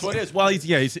 That's what it is. Well, he's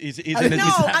in his.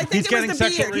 I think He's it getting was the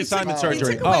sexual beard. reassignment He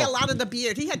surgery. took away a lot of the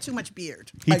beard. He had too much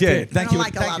beard. He did. Thank I you. don't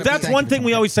like a lot of That's beard. one thing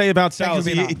we always say about Sal.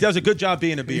 Thank you, He does a good job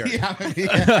being a beard.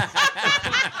 Yeah.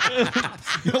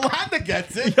 Yolanda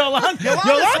gets it. Yolanda's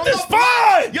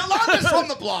fun. Yolanda's from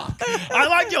the block. I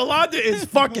like Yolanda is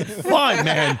fucking fun,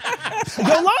 man. I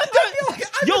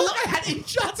had 8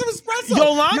 shots of espresso.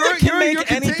 Yolanda can you're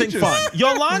make anything contagious. fun.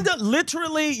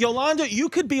 Yolanda, you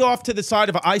could be off to the side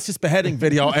of an ISIS beheading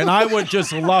video, and I would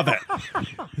just love it.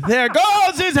 There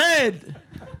goes his head.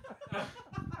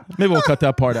 Maybe we'll cut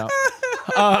that part out.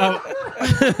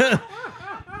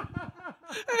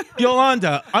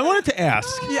 Yolanda, I wanted to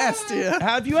ask. Yes, dear.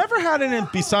 Have you ever had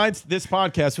besides this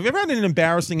podcast, have you ever had an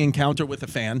embarrassing encounter with a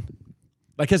fan?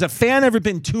 Like, has a fan ever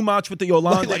been too much with the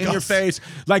Yolanda Like in us. your face?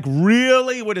 Like,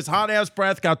 really, with his hot-ass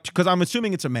breath? Because I'm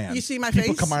assuming it's a man. You see my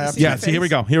People face? come right You up see to my Yeah, see, here we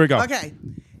face? go. Here we go. Okay.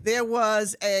 There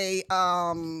was a,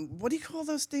 what do you call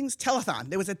those things? Telethon.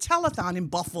 There was a telethon in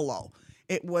Buffalo.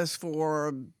 It was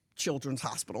for Children's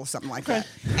Hospital or something like that.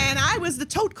 And I was the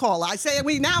tote caller. I say,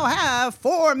 we now have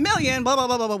 4 million, blah, blah,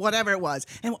 blah, blah, blah, whatever it was.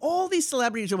 And all these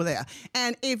celebrities were there.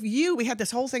 And we had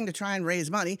this whole thing to try and raise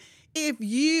money. If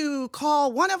you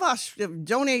call one of us,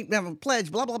 donate, pledge,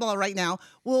 blah, blah, blah, right now,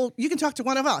 well, you can talk to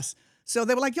one of us. So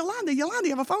they were like, Yolanda, you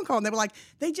have a phone call. And they were like,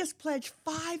 they just pledged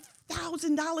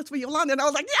 $5,000 for Yolanda. And I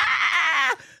was like,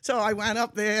 yeah! So I went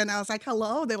up there and I was like,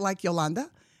 hello. They were like, Yolanda?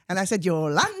 And I said,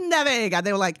 Yolanda Vega.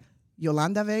 They were like,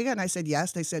 Yolanda Vega? And I said,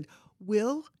 yes. They said,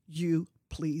 will you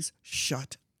please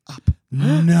shut up?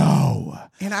 No.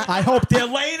 And I hope they're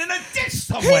laying in a dish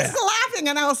somewhere. He's laughing.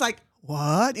 And I was like,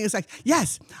 what? And he was like,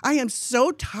 yes, I am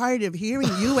so tired of hearing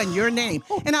you and your name.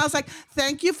 And I was like,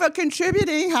 thank you for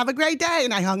contributing. Have a great day.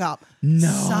 And I hung up. No.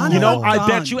 Son You of know, a I gun.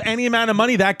 bet you any amount of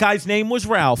money that guy's name was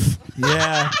Ralph.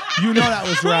 Yeah. You know that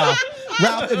was Ralph.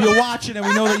 Ralph, if you're watching, and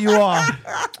we know that you are,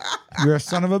 you're a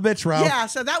son of a bitch, Ralph. Yeah,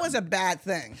 so that was a bad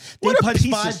thing. They What a pledged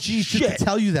piece of 5 G's just to shit.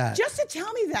 tell you that. Just to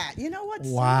tell me that. You know what? Son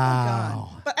of a Wow.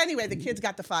 gun. But anyway, the kids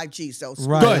got the 5G, so screw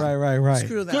Right, them. right.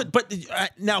 Screw them. Good, but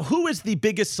now who is the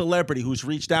biggest celebrity who's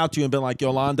reached out to you and been like,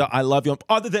 Yolanda, I love you,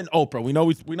 other than Oprah? We know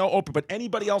Oprah, but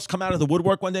anybody else come out of the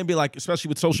woodwork one day and be like, especially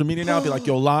with social media now, be like,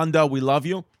 Yolanda, we love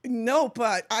you? No,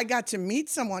 but I got to meet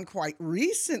someone quite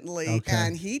recently, Okay.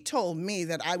 and he told me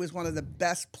that I was one of the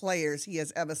best players he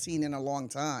has ever seen in a long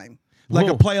time. Like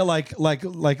Whoa. a player like I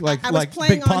was Big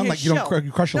playing on Pun, his like you show. don't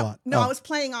you crush a No, lot. No, Oh. I was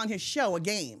playing on his show, a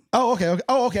game. Oh, okay.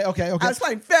 I was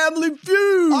playing Family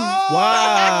Feud.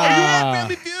 Wow.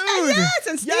 Family And Feud. yes,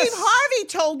 and Steve Yes. Harvey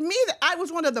told me that I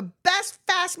was one of the best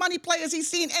fast money players he's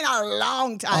seen in a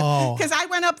long time. Oh. Because I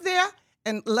went up there,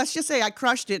 and let's just say I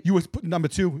crushed it. You was number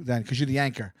 2 then, because you're the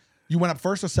anchor. You went up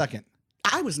first or second?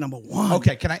 I was number 1.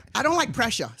 Okay, can I? I don't like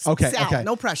pressure. Okay, Sal, okay.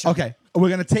 no pressure. Okay,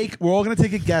 we're all gonna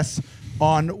take a guess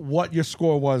on what your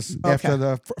score was after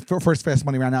the first fast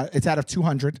money round. Now it's out of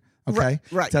 200. Okay,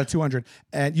 Right. It's out of 200,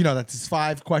 and you know that's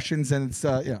 5 questions, and it's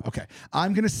yeah. Okay,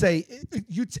 I'm gonna say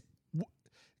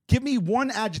give me one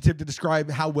adjective to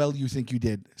describe how well you think you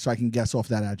did, so I can guess off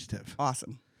that adjective.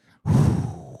 Awesome.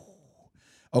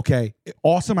 Okay,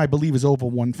 awesome. I believe is over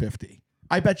 150.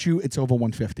 I bet you it's over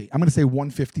 150. I'm gonna say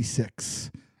 156.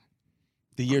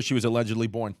 The year she was allegedly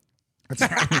born. That's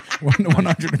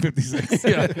 156.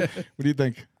 Yeah. What do you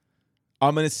think?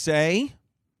 I'm going to say,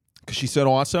 because she said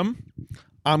awesome,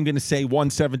 I'm going to say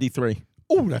 173.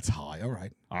 Oh, that's high. All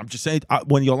right. I'm just saying,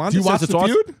 when Yolanda Do you says watch it's the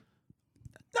awesome. feud?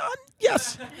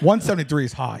 Yes. 173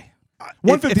 is high.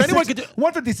 If anyone could do,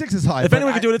 156 is high. If but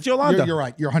anyone could do it, it's Yolanda. You're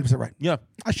right. You're 100% right. yeah.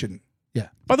 I shouldn't. Yeah.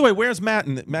 By the way, where's Matt?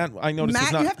 And Matt, I noticed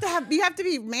is Matt, not. you have to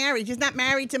be married. He's not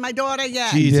married to my daughter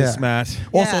yet. Jesus, Yeah. Matt.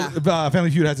 Also, Yeah.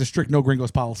 Family Feud has a strict no gringos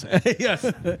policy. Yes.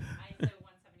 I said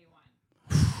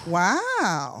 171.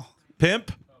 Wow.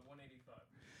 Pimp.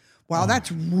 Wow,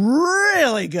 that's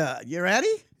really good. You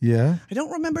ready? Yeah. I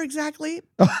don't remember exactly.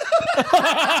 But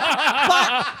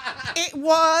it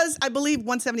was, I believe,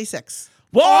 176.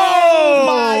 Whoa!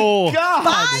 my God.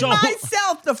 By So-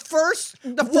 myself, the first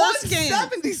game.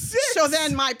 176. So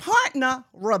then my partner,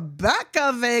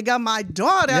 Rebecca Vega, my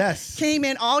daughter, Yes. came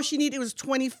in. All she needed was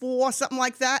 24, something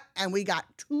like that, and we got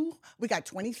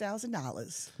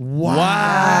 $20,000.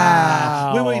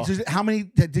 Wow. Wait. So how many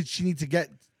did she need to get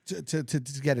to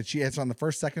get it? She answered on the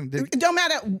first, second. It don't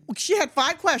matter. She had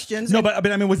 5 questions. No, but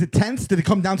I mean, was it tense? Did it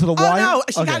come down to the Oh wire? no,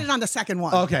 she Okay. got it on the second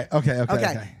one. Okay.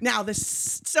 Now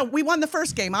so we won the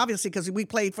first game, obviously, because we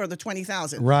played for the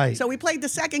 20,000. Right. So we played the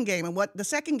second game, and the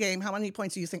second game? How many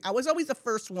points do you think? I was always the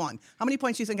first one. How many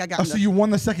points do you think I got? Oh, in so the- you won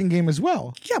the second game as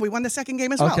well. Yeah, we won the second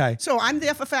game as well. Okay. So I'm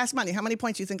there for fast money. How many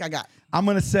points do you think I got? I'm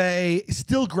gonna say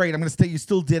still great. I'm gonna say you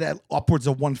still did at upwards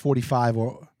of 145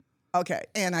 or. Okay,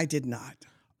 and I did not.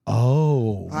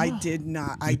 Oh. I did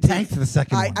not. I tanked the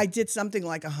second one. I did something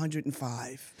like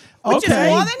 105, which is Okay.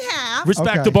 more than half.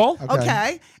 Respectable.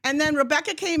 Okay. And then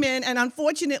Rebecca came in, and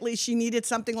unfortunately, she needed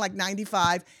something like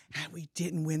 95, and we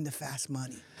didn't win the fast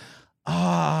money. Oh.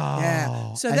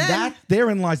 Yeah. So and then,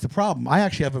 therein lies the problem. I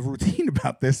actually have a routine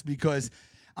about this because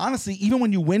honestly, even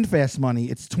when you win fast money,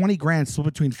 it's 20 grand split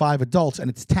between 5 adults and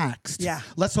it's taxed. Yeah.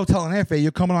 Let's hotel and airfare.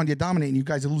 You're coming on, you're dominating. You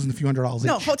guys are losing a few $100s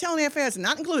no, each. hotel and airfare is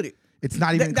not included. It's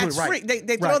not even That's included. free. Right.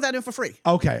 They throw that in for free.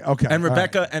 Okay. And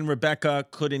Rebecca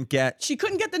couldn't get. She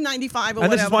couldn't get the 95 or And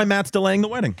whatever. this is why Matt's delaying the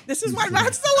wedding. This is why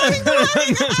Matt's delaying the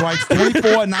wedding. That's why it's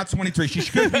 24 and not 23.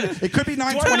 It could be I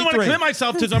don't want to 923. commit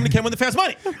myself to somebody can't win the fast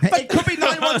money. It could be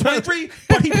 9123,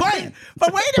 but he playing.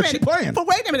 But wait a But she minute. playing. But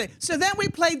wait a minute. So then we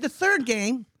played the third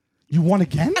game, You won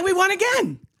again? and we won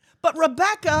again. But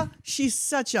Rebecca, she's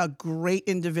such a great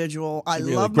individual. I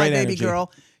really love my great baby energy.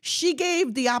 girl. She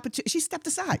gave the opportunity. She stepped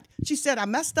aside. She said, I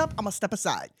messed up. I'm going to step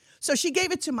aside. So she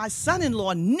gave it to my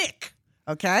son-in-law, Nick.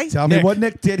 Okay? Tell me what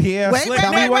Nick did here. Wait.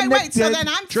 Tell me what Nick So did. then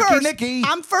I'm Tricky first. Nicky.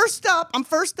 I'm first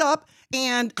up.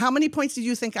 And how many points did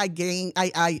you think I gained?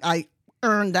 I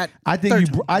earned that. I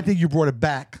think you brought it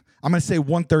back. I'm going to say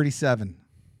 137.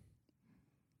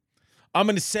 I'm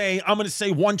gonna say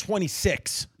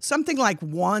 126. Something like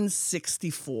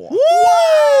 164. Woo!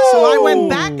 So I went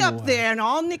back up there, and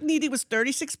all Nick needed was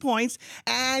 36 points,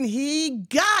 and he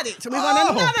got it. So we won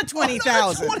another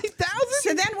 20,000. 20,000?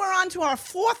 So then we're on to our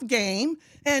fourth game,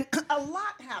 and a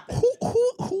lot happened.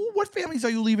 What families are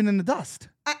you leaving in the dust?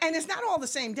 And it's not all the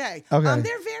same day. Okay.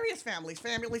 There are various families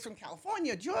from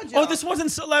California, Georgia. Oh, this wasn't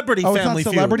Celebrity Oh, it's Family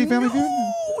not Celebrity Feud. Family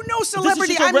Feud? No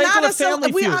celebrity. just a I'm not regular a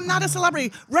Family Feud. I'm not a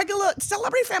celebrity. Regular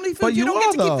celebrity family food. But You you don't get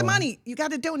are, to keep though. the money. You got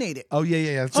to donate it. Oh,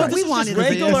 yeah. That's Oh, right. we This is wanted just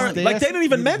to be regular. there. Like they didn't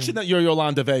even mention that you're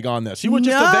Yolanda Vega on this. You were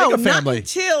just a No, Vega family. not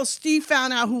until Steve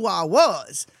found out who I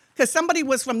was, because somebody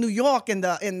was from New York in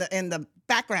the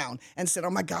background and said, "Oh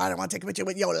my God, I want to take a picture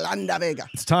with Yolanda Vega."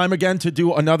 It's time again to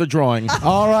do another drawing.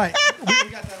 All right. We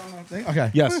got that on the thing?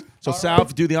 Okay. Yes. So Sal,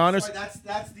 do the honors. That's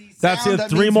the That's sound. it. That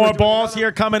 3 means more we're doing balls another-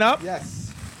 here coming up.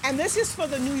 Yes. And this is for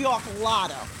the New York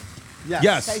Lotto.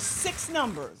 Yes. Okay, 6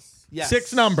 numbers. Yes.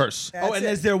 6 numbers. Oh, and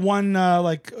That's is there one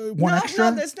one extra?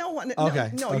 No, there's no one.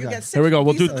 Okay, No, okay. you get 6. Here we go.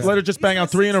 We'll do. These are- Let her just these bang are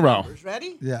out 3 in a 6 row. numbers.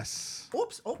 Ready? Yes.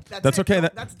 Oops. Oh, That's it. okay.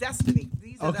 That's destiny.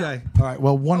 These are Okay. All right.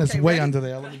 Well, one is Okay, way ready? under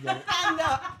there. Let me get it. And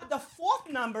the fourth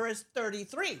number is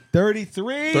 33.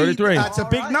 33. 33. That's a All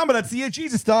big right. number. That's the year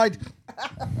Jesus died.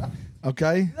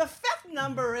 Okay. The fifth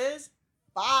number is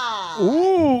 5.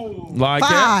 Ooh. Like it.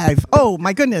 5. Oh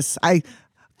my goodness.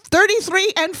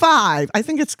 33 and 5. I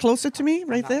think it's closer to me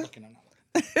right there.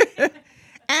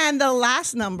 And the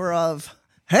last number of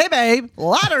Hey Babe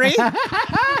Lottery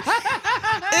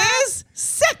is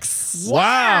 6.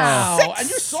 Wow. 6. And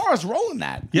you saw us rolling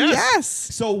that. Yes.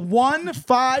 So 1,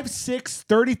 5, 6,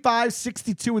 35,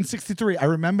 62, and 63. I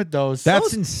remembered those.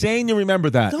 That's insane. You remember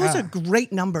that. Those are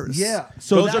great numbers. yeah.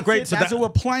 So Those that's are great. it. So that's that-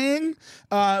 what we're playing.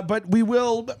 But we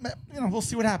will, we'll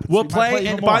see what happens. We'll We might play.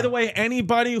 even And more. by the way,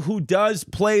 anybody who does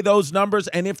play those numbers,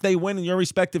 and if they win in your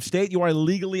respective state, you are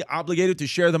legally obligated to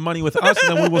share the money with us,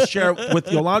 and then we will share it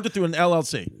with Yolanda through an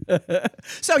LLC.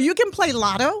 So you can play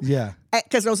Lotto. Yeah.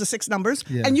 Because those are 6 numbers.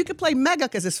 Yeah. And you can play Mega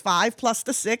because it's 5 plus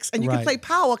the 6. And you can Right. play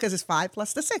Power because it's 5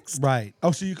 plus the 6. Right.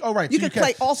 Oh, so right. You so could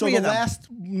play all so three the of them.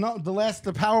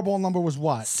 the Powerball number was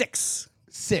what? 6.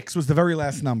 6 was the very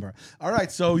last number. All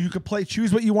right, so you could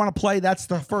choose what you want to play. That's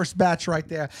the first batch right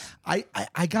there. I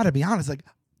gotta be honest, like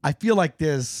I feel like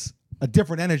there's a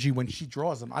different energy when she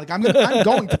draws them. Like I'm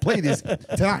going to play these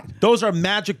tonight. Those are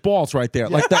magic balls right there.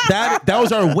 Like that.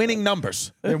 Those are winning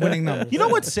numbers. They're winning numbers. You know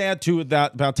what's sad too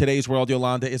about today's world,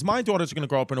 Yolanda, is my daughters are going to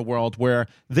grow up in a world where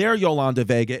their Yolanda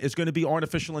Vega is going to be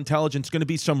artificial intelligence, going to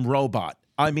be some robot.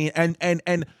 I mean,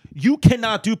 and you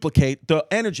cannot duplicate the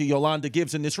energy Yolanda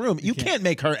gives in this room. You can't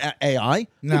make her AI.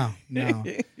 No.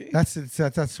 That's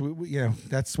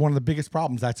one of the biggest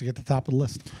problems. Actually, at the top of the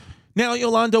list. Now,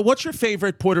 Yolanda, what's your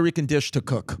favorite Puerto Rican dish to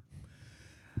cook?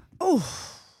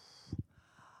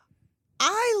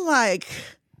 I like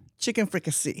chicken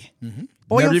fricassee.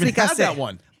 Never even had that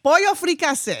one. Pollo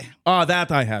fricassee. Oh, that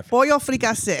I have. Pollo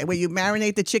fricassee, where you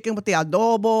marinate the chicken with the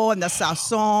adobo and the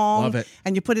sazon. Love it.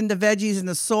 And you put in the veggies and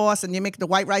the sauce, and you make the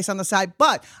white rice on the side.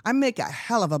 But I make a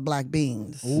hell of a black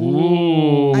beans.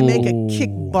 Ooh. I make a kick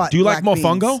butt. Do you like black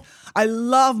mofongo? beans. I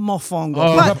love mofongo.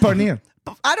 Oh,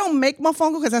 But I don't make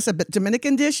mofongo because that's a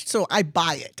Dominican dish, so I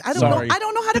buy it. I don't know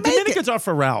how to make it. Dominicans are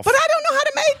for Ralph. But I don't know how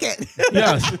to make it.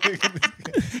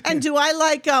 Yes. And do I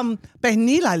like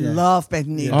pernil? I love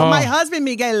pernil. But my husband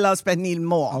Miguel loves pernil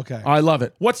more. Okay. I love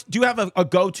it. Do you have a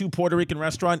go-to Puerto Rican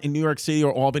restaurant in New York City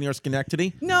or Albany or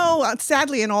Schenectady? No,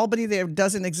 sadly in Albany there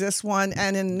doesn't exist one,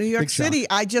 and in New York City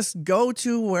I just go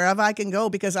to wherever I can go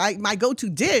because my go-to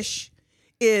dish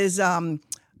is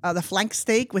the flank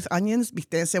steak with onions,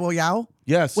 bistec cebollado.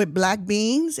 Yes. With black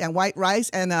beans and white rice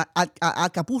and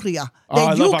alcapurria.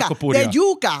 I love alcapurria. De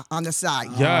yuca on the side.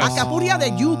 Yes. Alcapurria de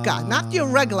yuca, not your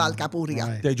regular alcapurria.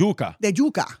 Right. De yuca. De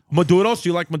yuca. Maduros? Do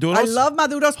you like maduros? I love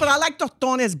maduros, but I like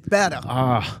tostones better.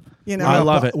 You know, I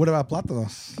love it. What about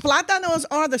plátanos? Plátanos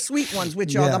are the sweet ones,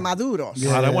 which are the maduros.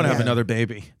 God, I want to have another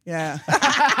baby. Yeah.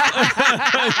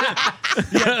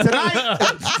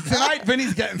 Tonight,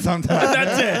 Vinny's getting some time.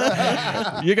 That's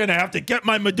it. You're going to have to get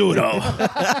my Maduro.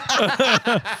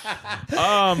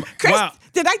 Chris, wow.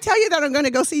 did I tell you that I'm going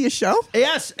to go see your show?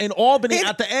 Yes, in Albany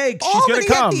at the Egg. She's going Albany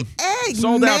to come. At the Egg.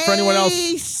 Sold out for anyone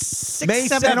else. May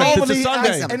 7th. It's a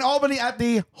Sunday. In Albany at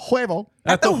the Huevo.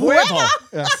 At the Huevo.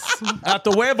 Yes. At the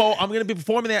Huevo, I'm going to be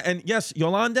performing there. And yes,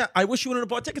 Yolanda, I wish you would have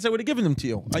bought tickets. I would have given them to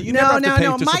you. You never have to pay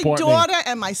to My support daughter me.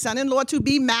 and my son-in-law to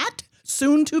be, Matt,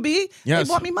 soon to be, Yes.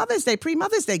 they bought me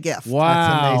pre-Mother's Day gift. Wow.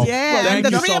 That's amazing. Yeah, Well, and the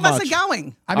thank you three so of us much. are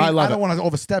going. I mean, love I don't it. want to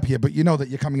overstep here, but you know that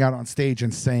you're coming out on stage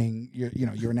and saying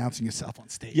you're announcing yourself on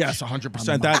stage. Yes,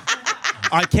 100%. That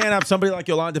I can't have somebody like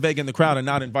Yolanda Vega in the crowd and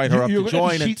not invite her up to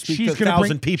join and speak to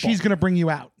 1,000 people. She's going to bring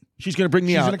you out. She's going to bring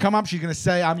me She's out. going to come up. She's going to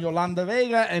say, "I'm Yolanda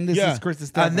Vega, and this is Chris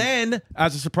Distefano." And then,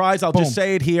 as a surprise, I'll just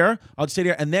say it here.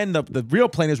 And then the real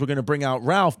plan is we're going to bring out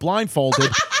Ralph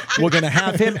blindfolded. We're going to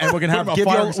have him, and we're going to give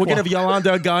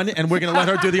Yolanda a gun, and we're going to let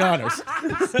her do the honors.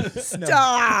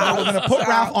 Stop. We're going to put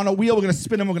Ralph on a wheel. We're going to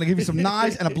spin him. We're going to give you some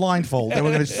knives and a blindfold, and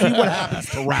we're going to see what happens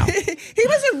to Ralph. He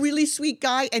was a really sweet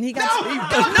guy, and he got... No,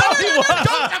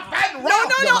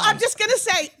 I'm just going to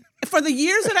say, for the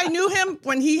years that I knew him,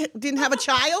 when he didn't have a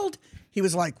child, he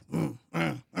was like, and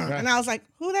I was like,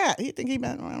 who that? He think he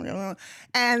meant,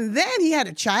 and then he had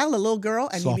a child, a little girl,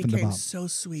 and Softened he him became up. so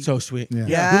sweet. So sweet. Yeah.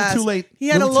 Yes. Little too late. He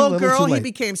had a little too girl. He late.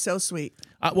 became so sweet.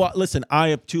 Well, listen, I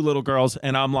have 2 little girls,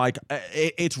 and I'm like,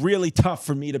 it's really tough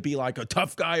for me to be like a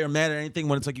tough guy or mad at anything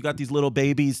when it's like you got these little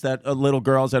babies that are little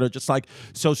girls that are just like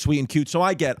so sweet and cute. So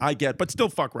I get, but still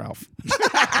fuck Ralph.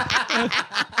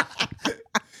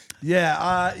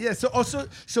 Yeah.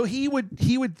 So he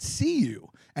would see you,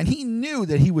 and he knew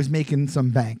that he was making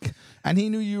some bank, and he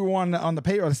knew you were on the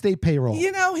payroll, the state payroll.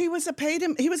 You know, he was a paid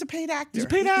actor. He's a paid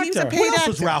He was actor. a paid What else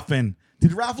actor. was Ralph in?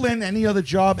 Did Ralph land any other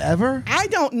job ever? I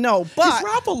don't know, but Is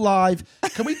Ralph alive?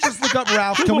 Can we just look up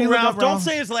Ralph? Can we Google look Ralph. up Don't Ralph?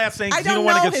 say his last name I because you don't don't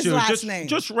want to know get his sued. last name.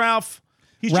 Just Ralph.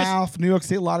 He's Ralph, New York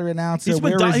State Lottery announcer.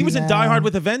 He was in Die Hard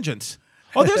with a Vengeance.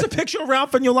 Oh, there's a picture of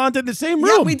Ralph and Yolanda in the same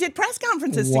room. yeah, we did press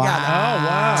conferences Wow. together. Oh,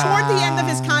 wow. Toward the end of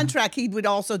his contract, he would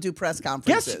also do press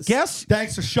conferences. Guess.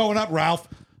 Thanks for showing up, Ralph.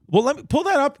 Well, let me pull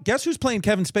that up. Guess who's playing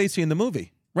Kevin Spacey in the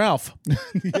movie? Ralph.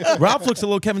 Ralph looks a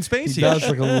little Kevin Spacey. He does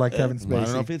look a little like Kevin Spacey. I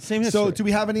don't know if it's the same So, history. do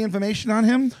we have any information on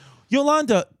him?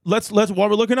 Yolanda, let's while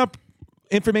we're looking up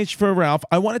information for Ralph,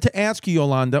 I wanted to ask you,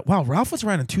 Yolanda. Wow, Ralph was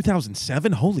around in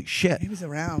 2007. Holy shit! He was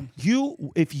around.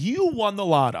 If you won the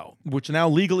lotto, which now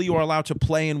legally you are allowed to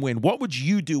play and win, what would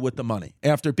you do with the money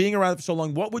after being around for so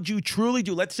long? What would you truly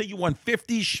do? Let's say you won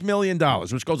 $50 million,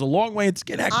 which goes a long way in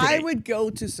Schenectady. I would go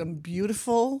to some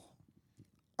beautiful,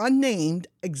 unnamed,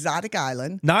 exotic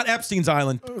island. Not Epstein's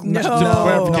Island. No. Just a No,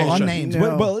 clarification. No, unnamed.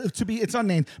 No. Well, it's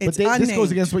unnamed. It's But this goes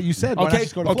unnamed. against what you said. Why not Okay,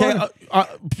 just go to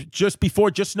okay.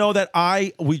 Florida? Just know that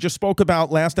we just spoke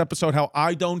about last episode how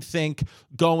I don't think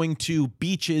going to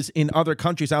beaches in other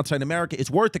countries outside America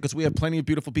is worth it because we have plenty of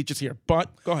beautiful beaches here.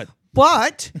 But go ahead.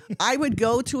 But I would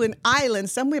go to an island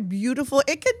somewhere beautiful.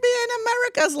 It could be in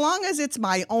America as long as it's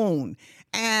my own.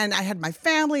 And I had my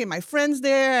family and my friends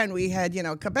there, and we had,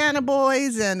 cabana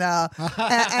boys and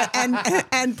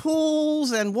and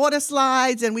pools and water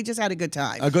slides, and we just had a good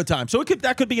time. A good time. So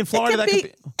that could be in Florida. It could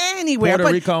be anywhere. Puerto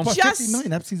but Rico. But just 50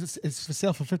 million. Epstein's is for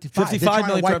sale for 55. 55 They're trying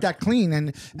million to wipe for- that clean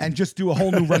and just do a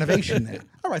whole new renovation there.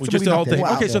 All right, We so just did the whole knocked thing. it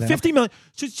out. Okay, so Yeah, 50 million.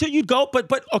 So you'd go, but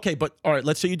all right,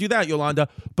 let's say you do that, Yolanda.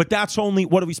 But that's only,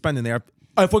 what are we spending there?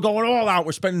 If we're going all out,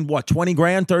 we're spending what, 20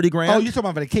 grand, 30 grand? Oh, you're talking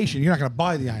about vacation. You're not going to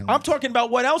buy the island. I'm talking about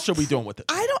what else are we doing with it?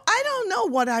 I don't know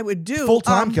what I would do.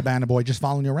 Full-time cabana boy just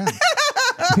following you around.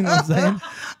 You know what I'm saying?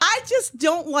 I just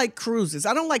don't like cruises.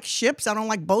 I don't like ships. I don't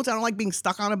like boats. I don't like being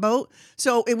stuck on a boat.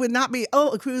 So it would not be,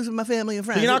 a cruise with my family and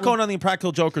friends. So you're not going on the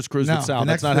Impractical Jokers cruise with Sal. the That's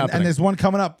next- not happening. And there's one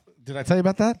coming up. Did I tell you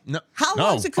about that? No. How No.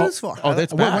 long is the cruise for? Oh,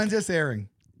 that's back. When's this airing?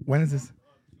 When is this?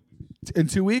 In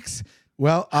 2 weeks?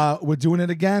 Well, we're doing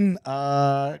it again.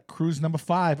 Cruise number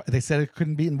 5. They said it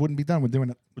couldn't be and wouldn't be done. We're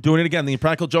doing it. We're doing it again. The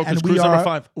Impractical Jokers And Cruise number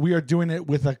 5. We are doing it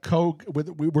with a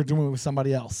we're doing it with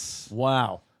somebody else.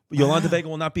 Wow. Yolanda Vega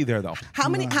will not be there, though. How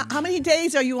many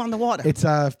days are you on the water? It's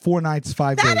 4 nights,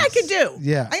 5 days. That I could do.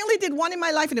 Yeah. I only did one in my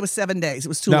life, and it was 7 days. It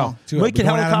was too long. We can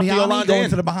helicopter Yolanda going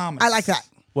in. to the Bahamas. I like that.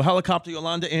 We'll helicopter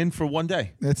Yolanda in for 1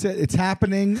 day. That's it. It's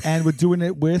happening, and we're doing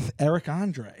it with Eric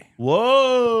Andre.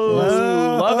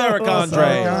 Whoa. Love Eric Andre.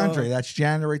 Eric Andre. That's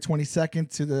January 22nd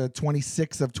to the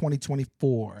 26th of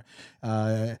 2024.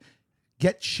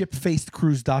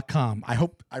 GetShipFacedCruise.com. I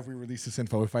hope I re-released this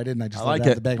info. If I didn't, I just let it out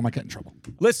of the bag. I might get in trouble.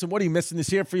 Listen, what are you missing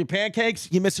this year for your pancakes?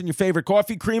 You missing your favorite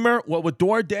coffee creamer? Well, with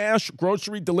DoorDash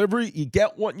grocery delivery, you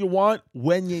get what you want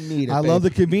when you need it. I love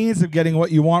the convenience of getting what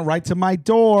you want right to my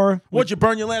door. Would you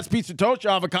burn your last piece of toast?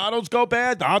 Your avocados go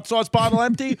bad? The hot sauce bottle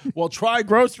empty? Well, try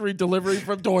grocery delivery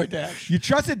from DoorDash. You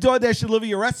trusted DoorDash to deliver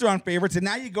your restaurant favorites, and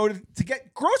now you go to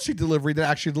get grocery delivery that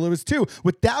actually delivers too.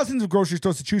 With thousands of grocery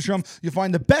stores to choose from, you'll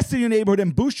find the best in your neighborhood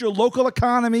and boost your local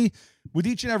economy with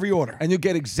each and every order. And you'll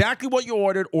get exactly what you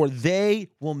ordered, or they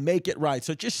will make it right.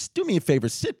 So just do me a favor.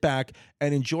 Sit back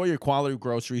and enjoy your quality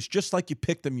groceries just like you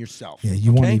picked them yourself. Yeah,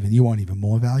 you want even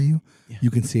more value? Yeah.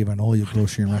 You can save on all your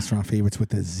grocery and restaurant favorites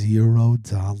with a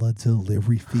 $0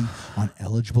 delivery fee on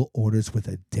eligible orders with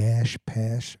a Dash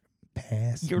Pass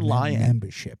You're lying.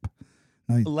 membership.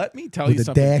 Let me tell you with a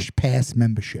something. Dash Pass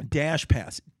membership. Dash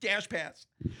Pass.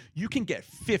 You can get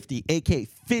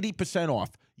 50%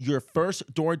 off your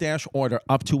first DoorDash order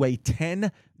up to a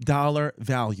 $10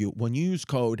 value when you use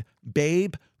code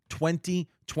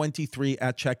BABE2023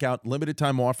 at checkout. Limited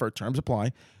time offer. Terms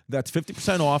apply. That's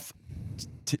 50% off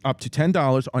up to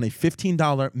 $10 on a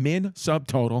 $15 min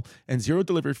subtotal and 0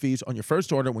 delivery fees on your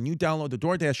first order when you download the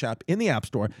DoorDash app in the App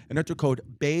Store and enter code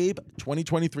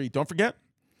BABE2023. Don't forget.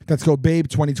 That's code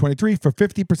BABE2023 for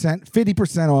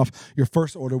 50% off your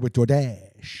first order with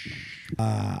DoorDash.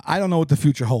 I don't know what the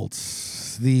future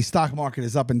holds. The stock market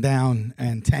is up and down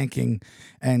and tanking,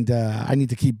 and I need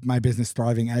to keep my business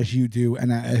thriving as you do.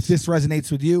 And if this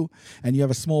resonates with you and you have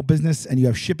a small business and you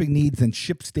have shipping needs, then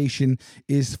ShipStation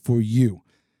is for you.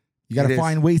 You got to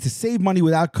find ways to save money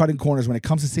without cutting corners. When it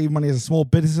comes to saving money as a small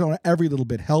business owner, every little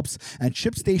bit helps. And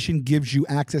ShipStation gives you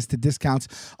access to discounts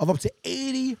of up to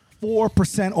 84%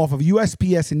 off of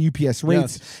USPS and UPS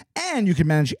rates. Yes. And you can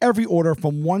manage every order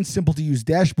from one simple-to-use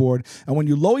dashboard. And when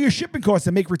you lower your shipping costs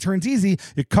and make returns easy,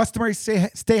 your customers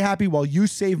stay happy while you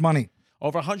save money.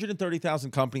 Over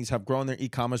 130,000 companies have grown their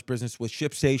e-commerce business with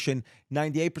ShipStation.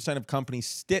 98% of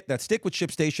companies that stick with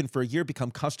ShipStation for a year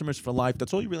become customers for life.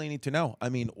 That's all you really need to know. I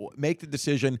mean, make the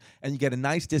decision, and you get a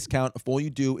nice discount if all you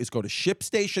do is go to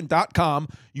ShipStation.com,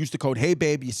 use the code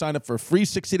HeyBabe, you sign up for a free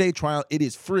 60-day trial. It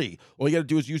is free. All you got to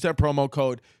do is use that promo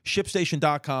code,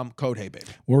 ShipStation.com, code HeyBabe.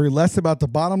 Worry less about the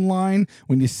bottom line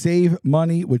when you save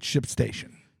money with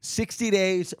ShipStation. 60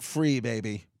 days free,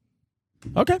 baby.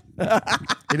 Okay.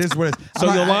 It is what it is.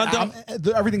 So Yolanda,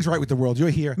 everything's right with the world. You're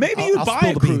here. Maybe you'd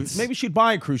buy a cruise. Maybe she'd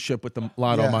buy a cruise ship with the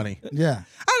lotto money. Yeah.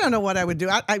 I don't know what I would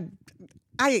do. I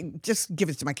just give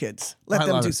it to my kids. Let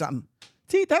them do something.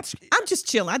 See, I'm just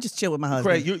chilling. I just chill with my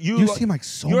husband. Great. You seem like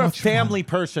you're much a family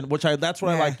fun. person, which that's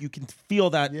what I like. You can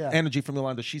feel that energy from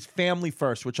Yolanda. She's family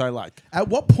first, which I like. At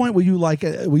what point were you like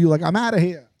I'm out of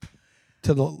here?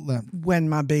 To the when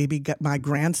my my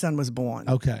grandson was born.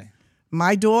 Okay.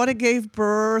 My daughter gave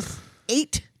birth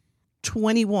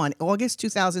 8/21, August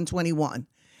 2021.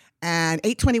 And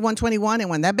 8/21/21, and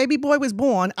when that baby boy was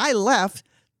born, I left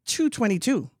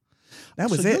 2/22. That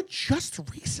was it. Just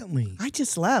recently. I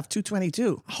just left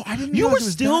 2/22. Oh, I didn't. You were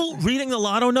still reading the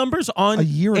lotto numbers on a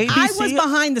year ago. ABC? I was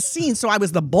behind the scenes, so I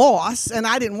was the boss, and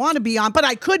I didn't want to be on, but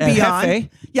I could be on.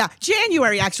 Yeah,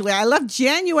 January actually. I left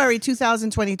January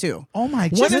 2022. Oh my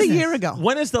goodness. Just a year ago.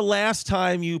 When is the last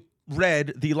time you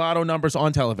read the lotto numbers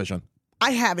on television?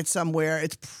 I have it somewhere.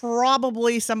 It's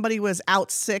probably somebody was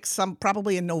out sick,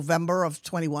 probably in November of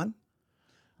 21.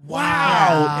 Wow.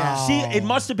 Yeah. See, it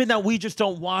must have been that we just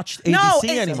don't watch ABC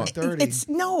anymore.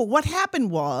 What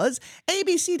happened was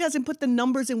ABC doesn't put the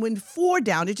numbers in Win 4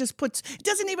 down. It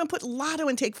doesn't even put Lotto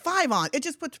and Take 5 on. It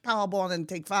just puts Powerball and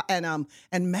Take 5 and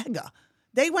Mega.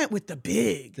 They went with the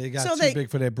big. They got too big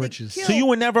for their britches. So you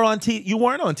were never on TV. You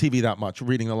weren't on TV that much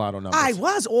reading the lotto numbers. I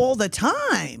was all the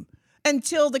time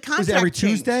until the contract Was it every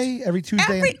changed. Tuesday? Every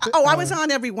Tuesday? I was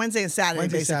on every Wednesday and Saturday,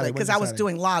 basically, because I was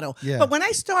doing lotto. Yeah. But when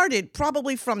I started,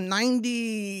 probably from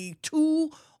 92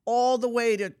 all the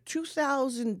way to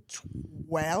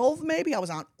 2012, maybe, I was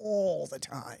on all the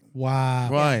time. Wow.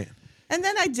 Right. And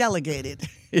then I delegated.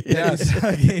 Yes.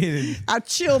 I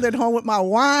chilled at home with my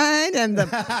wine, and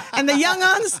the young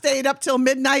uns stayed up till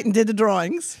midnight and did the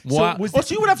drawings. Wow. was So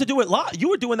you would have to do it live. You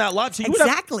were doing that live. So you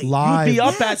Exactly. would have, you'd be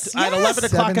up Yes, at yes. 11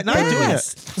 o'clock at night doing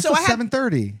Yes. it. So I had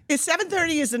 7:30. it's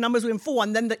 7:30 is the numbers win 4,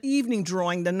 and then the evening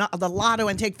drawing, the lotto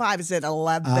and take 5 is at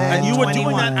 11. And you were doing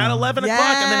 21. that at 11 o'clock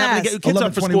and then having to get your kids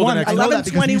up for school the 11:21. next I day. know that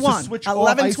because we used to 11:21. switch off.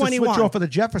 I used to switch 11:21. off of the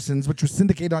Jeffersons, which was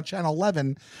syndicated on Channel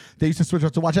 11. They used to switch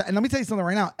off to watch it. And let me tell you something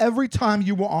right now. Every time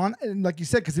you were on, and like you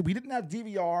said, because we didn't have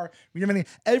DVR, we didn't have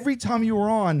anything. Every time you were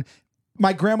on,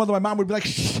 my grandmother, my mom would be like,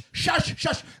 shh, shush,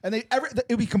 shush, and it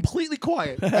would be completely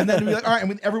quiet, and then it'd be like, all right,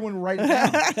 and everyone would write it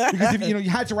down because if, you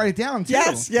had to write it down too.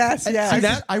 Yes.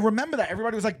 I remember that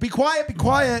everybody was like, be quiet,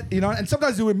 and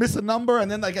sometimes they would miss a number,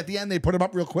 and then like at the end they put them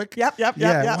up real quick. Yep.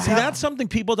 Yeah. See, that's something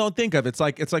people don't think of. It's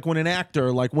like when an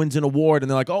actor like wins an award and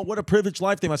they're like, "Oh, what a privileged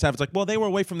life they must have." It's like, well, they were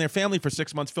away from their family for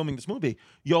 6 months filming this movie.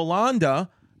 Yolanda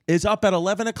is up at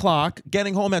 11 o'clock,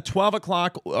 getting home at 12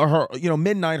 o'clock or her,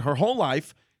 midnight, her whole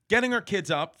life, getting her kids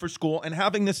up for school and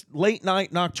having this late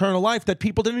night nocturnal life that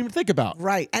people didn't even think about.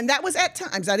 Right. And that was at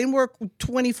times. I didn't work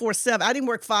 24/7. I didn't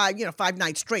work 5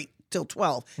 nights straight till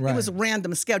 12. Right. It was a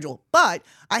random schedule. But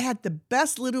I had the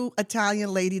best little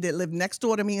Italian lady that lived next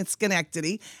door to me in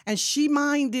Schenectady, and she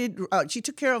she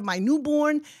took care of my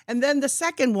newborn and then the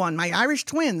second one, my Irish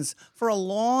twins, for a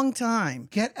long time.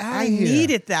 Get out I of here.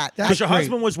 needed that. That's Because your great.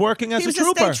 husband was working as He was a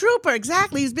trooper. state trooper,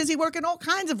 exactly. He was busy working all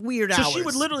kinds of weird So hours. she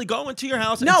would literally go into your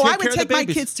house and No, take I care would of take the my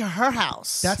babies. kids to her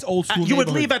house. That's old school. You would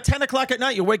neighborhood. leave at 10 o'clock at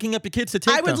night. You're waking up your kids to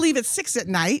take I would them. leave at 6 at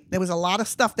night. There was a lot of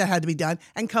stuff that had to be done,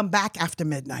 and come back after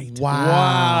midnight. Wow.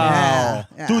 Wow.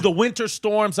 Yeah. Through the winter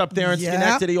storms up there in Yep,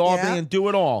 Schenectady, Albany, yep. and do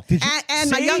it all. And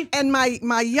See?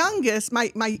 my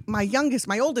youngest,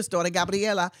 my oldest daughter,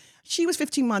 Gabriela, she was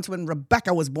 15 months when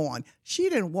Rebecca was born. She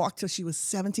didn't walk till she was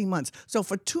 17 months. So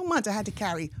for 2 months, I had to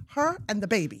carry her and the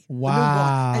baby. the newborn.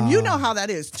 Wow. And you know how that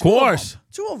is. Of course.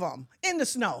 Two of them in the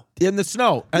snow. In the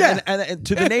snow. And, Yeah. and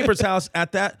to the neighbor's house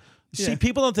at that. See, Yeah.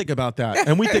 people don't think about that.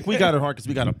 And we think we got it hard because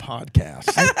we got a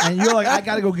podcast. And you're like, I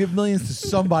got to go give millions to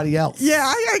somebody else. Yeah,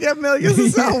 I gotta get millions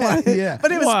of someone. Yeah.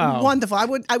 But it was Wow. wonderful. I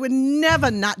would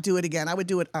never not do it again. I would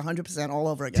do it 100% all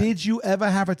over again. Did you ever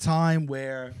have a time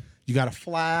where you got a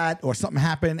flat or something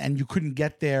happened and you couldn't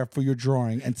get there for your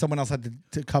drawing and someone else had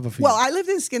to cover for Well, you? I lived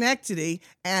in Schenectady,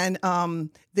 and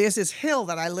there's this hill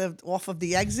that I lived off of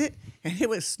the exit, and it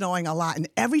was snowing a lot. And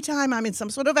every time I'm in some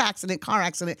sort of car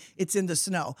accident, it's in the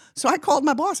snow. So I called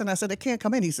my boss, and I said, I can't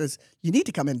come in. He says, you need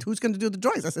to come in. Who's going to do the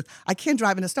drawings? I said, I can't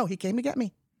drive in the snow. He came to get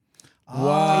me.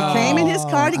 Wow. He came in his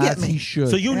car to get As me. he should.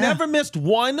 So you never missed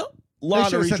one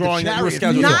lottery sent the drawing that you were chariot.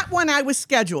 scheduled Not for. when I was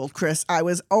scheduled, Chris. I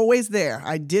was always there.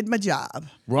 I did my job.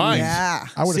 Right. Yeah.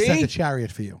 I would have sent See? the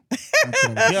chariot for you. That's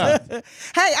what I would've Yeah.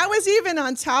 Hey, I was even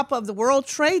on top of the World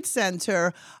Trade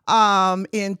Center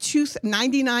in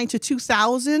 99 to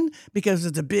 2000 because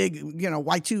it's a big,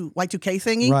 Y2K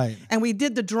thingy. Right. And we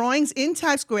did the drawings in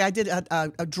Times Square. I did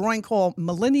a drawing called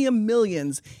Millennium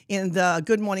Millions in the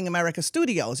Good Morning America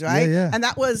studios, right? Yeah. And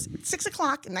that was 6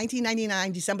 o'clock,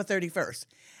 1999, December 31st.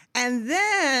 And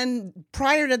then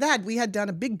prior to that, we had done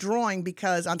a big drawing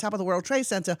because on top of the World Trade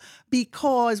Center,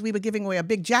 because we were giving away a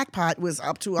big jackpot, it was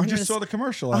up to 100. We just saw the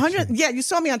commercial. 100. actually. Yeah, you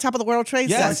saw me on top of the World Trade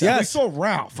Yes, Center. yes. We saw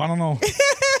Ralph. I don't know.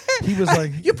 He was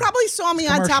like, You probably saw me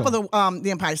on top of Commercial. the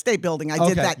Empire State Building. I did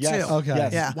Okay, that yes, too. okay.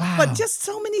 Yes. Yeah. Wow. But just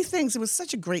so many things. It was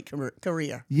such a great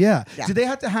career. yeah. Yeah. Did they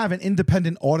have to have an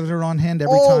independent auditor on hand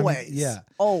every Always. time? Yeah.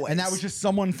 Always. And that was just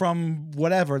someone from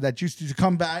whatever that used to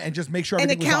come back and just make sure An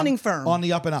everything accounting was firm. on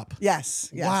the up and up.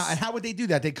 Yes. Wow. And how would they do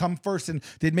that? They'd come first and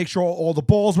they'd make sure all the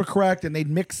balls were correct and they'd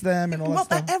mix them and all Well, that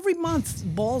stuff. but every month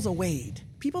balls are weighed.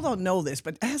 People don't know this,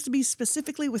 but it has to be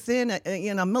specifically within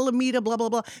a millimeter, blah, blah,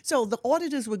 blah. So the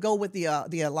auditors would go with the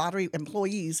lottery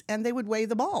employees and they would weigh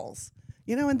the balls.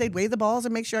 And they'd weigh the balls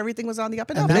and make sure everything was on the up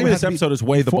and And up. The that name would of this have to be episode is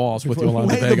Weigh the Balls with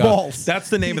Yolanda Weigh the Vega. balls. That's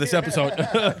the name of this episode.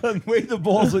 Weigh the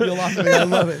balls with Yolanda. I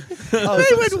love it. Oh, They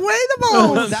so- would weigh the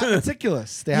balls. that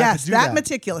meticulous. They had Yes, to do that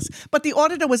meticulous. But the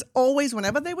auditor was always,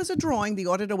 whenever there was a drawing, the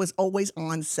auditor was always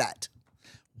on set.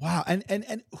 Wow. And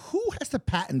who has the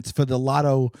patents for the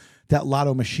lotto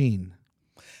machine?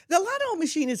 The lotto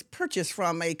machine is purchased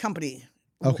from a company.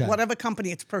 Okay. Whatever company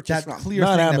it's purchased That from. clear Not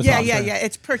thing. that- Amazon. Yeah.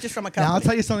 It's purchased from a company. Now I'll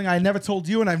tell you something I never told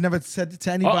you, and I've never said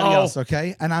to anybody Uh-oh. else.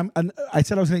 Okay, and I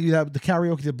said I was going to do that, the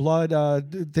karaoke, the blood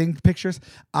thing, pictures.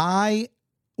 I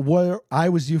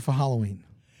was you for Halloween.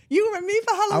 You were me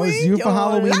for Halloween. I was you for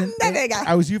Halloween. Yolanda Vega.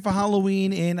 I was you for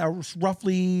Halloween in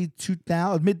roughly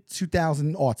mid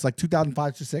 2000 aughts, like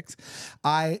 2005 to 6.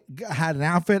 I had an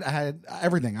outfit. I had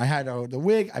everything. I had the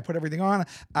wig. I put everything on.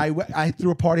 I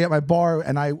threw a party at my bar,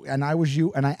 and I was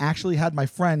you. And I actually had my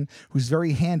friend, who's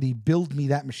very handy, build me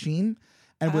that machine,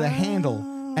 and with a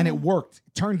handle. And it worked.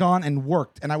 Turned on and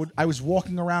worked. And I was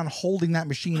walking around holding that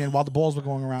machine and while the balls were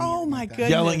going around. Oh my goodness.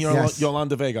 Yelling Yes.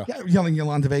 Yolanda Vega. Yeah, yelling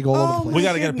Yolanda Vega all over the place. We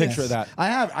got to get a goodness. picture of that.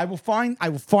 I will find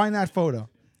that photo.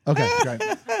 Okay, great.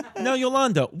 Now,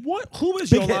 Yolanda, who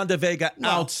is Yolanda Vega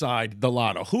outside the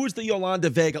lotto? Who is the Yolanda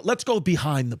Vega? Let's go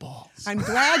behind the balls. I'm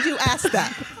glad you asked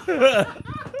that.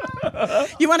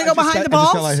 You want to go behind the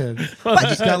balls? I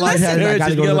just got lightheaded. I got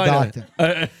to go to the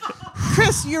doctor.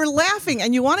 Chris, you're laughing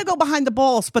and you want to go behind the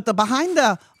balls, but the behind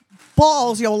the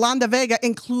balls, Yolanda Vega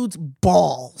includes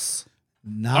balls.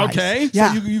 Nice. Okay.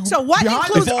 Yeah. So what behind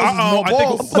includes the balls is I more think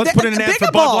balls. let's put in an ad for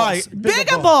bigger Bud balls. Light.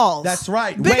 Bigger balls. That's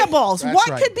right. Bigger Wait, balls. that's What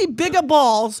right. could be bigger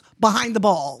balls behind the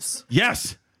balls?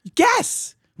 Yes.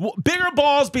 Guess. Bigger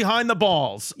balls behind the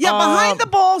balls. Yeah, behind the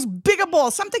balls, bigger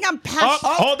balls. Something I'm passionate.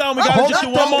 Hold on, we got to hold just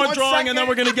on, do one more one drawing and then second.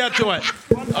 we're going to get to it.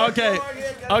 Okay.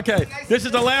 Okay. This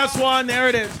is the last one. There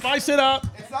it is. Spice it up.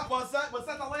 It's not, was that the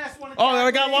last one? Oh, then I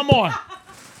got one more.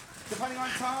 Depending on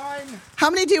time.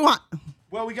 How many do you want?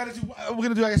 Well, we're gonna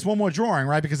do I guess one more drawing,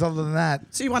 right? Because other than that,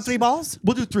 So you want 3 balls?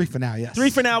 we'll do 3 for now. Yes. 3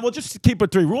 for now. We'll just keep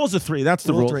it 3. Rules of 3. That's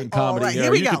the Rule rule 3. in comedy. All right, You here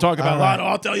know, we you go. can talk about All right. lotto.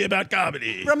 I'll tell you about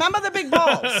comedy. Remember the big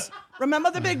balls.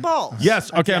 Remember the big balls. Yes.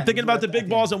 Okay. I'm Again, thinking about the big again.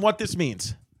 balls and what this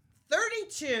means.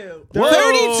 32. Whoa.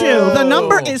 32. The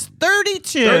number is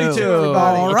 32. 32.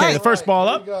 All Okay. right. The first ball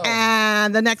up.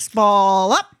 And the next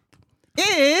ball up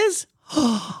is.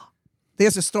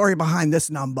 There's a story behind this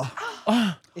number.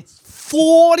 It's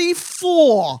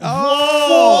 44.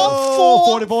 Oh,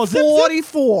 44. Zip, zip.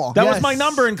 44. That was Yes. my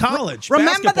number in college. Remember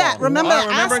basketball. that. Remember that.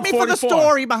 Ask remembering me for the 44.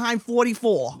 story behind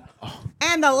 44.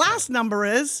 And the last number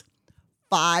is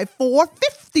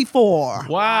 5454.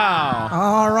 Wow.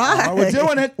 All right. Oh, we're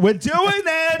doing it. We're doing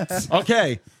it.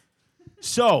 Okay.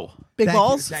 So Big Thank you,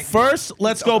 balls. thank you. first,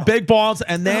 let's go big balls,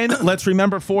 and then let's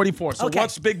remember 44. So Okay.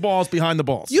 what's big balls behind the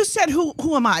balls? You said who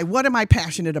am I? What am I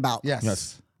passionate about? Yes.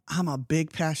 Yes. I'm a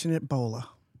big passionate bowler.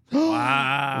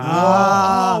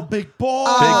 Oh, big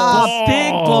ball.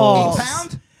 Big balls. 8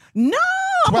 pound? No,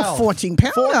 I'm 12. a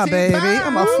 14-pounder, 14 baby.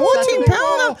 I'm a pounds.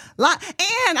 14-pounder.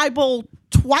 And I bowl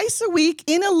twice a week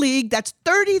in a league that's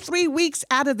 33 weeks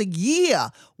out of the year.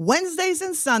 Wednesdays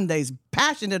and Sundays.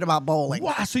 Passionate about bowling.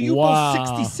 Wow. So you Wow. bowl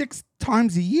 66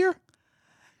 times a year?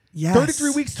 Yes.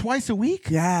 33 weeks twice a week?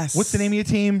 Yes. What's the name of your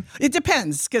team? It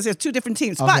depends because there's 2 different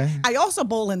teams. Okay. But I also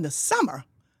bowl in the summer.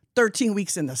 13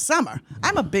 weeks in the summer.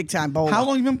 I'm a big time bowler. How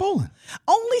long you been bowling?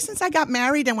 Only since I got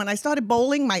married, and when I started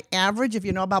bowling, my average, if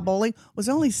you know about bowling, was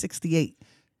only 68.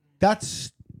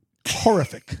 That's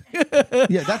horrific.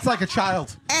 Yeah, that's like a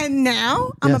child. And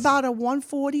now I'm Yes. about a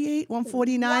 148,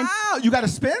 149. Wow. You got a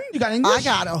spin? You got English? I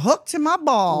got a hook to my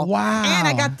ball. Wow. And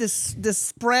I got this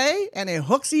spray, and it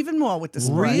hooks even more with the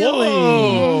spray. Really?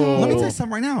 Whoa. Let me tell you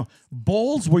something right now.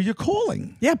 Bowls were your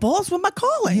calling. Yeah, balls with my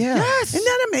calling. Yeah. Yes. Isn't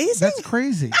that amazing? That's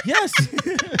crazy. Yes.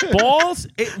 Balls,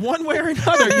 one way or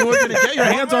another, you were going to get your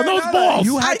hands on those balls.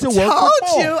 You I had to told work with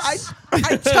balls. you.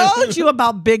 I told you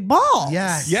about big balls.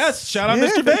 Yes. Yes. Shout out Yeah.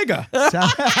 Mr. Vega.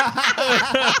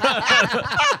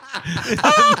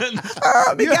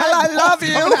 Oh, Miguel, I love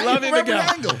you. Love you, Every Miguel.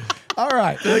 angle. All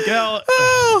right. Miguel.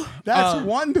 That's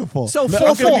wonderful. So I'm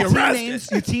 4-4. gonna be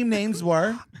arrested. Your team names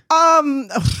were? Um,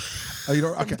 Oh, you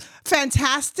don't. Okay.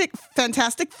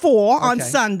 Fantastic Four on Okay.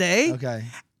 Sunday. Okay.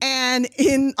 And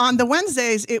on the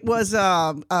Wednesdays, it was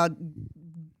a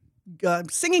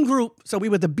singing group. So we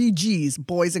were the BGs,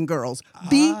 boys and girls.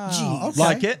 BGs. okay.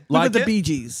 Like it? We were Like the it?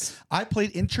 BGs. I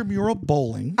played intramural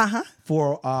bowling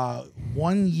for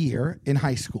 1 year in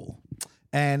high school,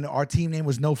 and our team name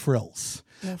was No Frills.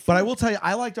 But I will tell you,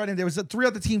 I liked our name. There was 3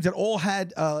 other teams that all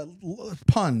had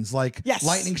puns like Yes.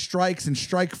 Lightning Strikes and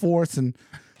Strike Force, and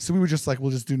so we were just like,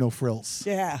 we'll just do No Frills.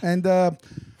 Yeah. And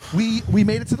we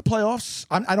made it to the playoffs.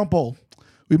 I don't bowl.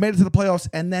 We made it to the playoffs,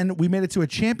 and then we made it to a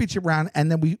championship round,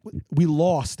 and then we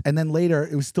lost. And then later,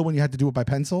 it was still when you had to do it by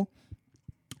pencil.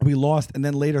 We lost, and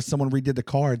then later someone redid the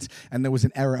cards, and there was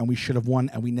an error, and we should have won,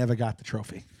 and we never got the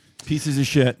trophy. Pieces of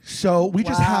shit. So we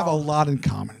just have a lot in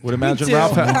common. Would imagine too.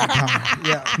 Ralph had.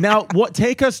 Yeah. Now,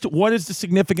 take us to what is the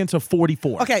significance of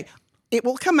 44? Okay. It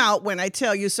will come out when I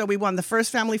tell you. So we won the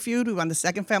first Family Feud. We won the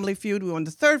second Family Feud. We won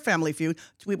the third Family Feud.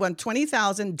 We won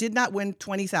 20,000. Did not win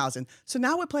 20,000. So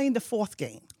now we're playing the 4th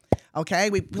game. Okay,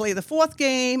 we play the 4th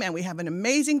game and we have an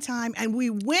amazing time and we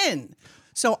win.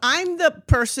 So I'm the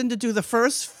person to do the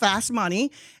first fast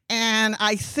money, and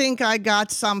I think I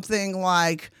got something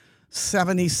like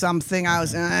 70 something.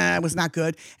 It was not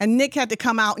good. And Nick had to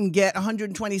come out and get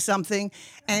 120 something,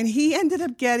 and he ended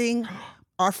up getting.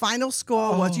 Our final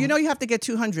score was, you have to get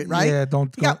 200, right? Yeah,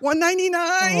 don't. He got 199.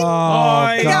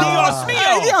 Ay, Dios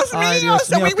mío. Dios Ay, mío. Dios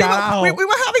So mío, we carajo.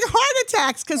 were having heart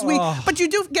attacks because but you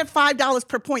do get $5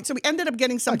 per point. So we ended up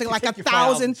getting something like take your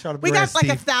file and $1,000. shut up We your got ass, like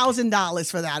Steve. $1,000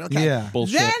 for that. Okay. Yeah.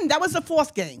 Bullshit. Then that was the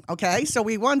fourth game. Okay. So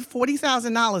we won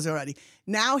 $40,000 already.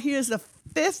 Now here's the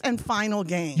fifth and final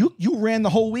game. You ran the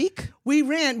whole week? We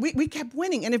kept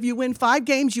winning. And if you win 5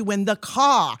 games, you win the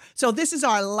car. So this is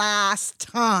our last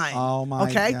time. Oh, my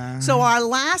Okay? God. So our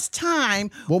last time.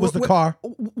 What was the car?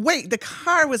 Wait, the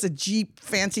car was a Jeep,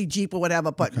 fancy Jeep or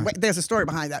whatever, but wait, there's a story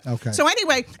behind that. Okay. So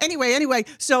anyway.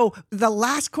 So the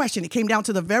last question, it came down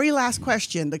to the very last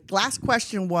question. The last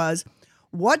question was,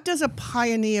 what does a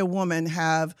pioneer woman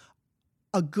have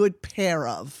a good pair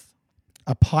of?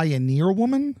 A pioneer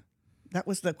woman? That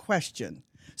was the question.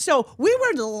 So we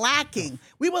were lacking,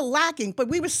 but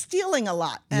we were stealing a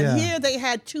lot. And Yeah. here they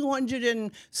had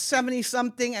 270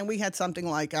 something, and we had something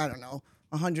like, I don't know,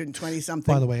 120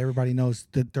 something. By the way, everybody knows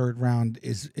the third round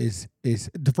is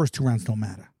the first 2 rounds don't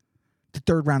matter. The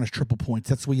third round is triple points.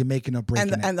 That's where you're making or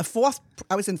breaking it. And the fourth,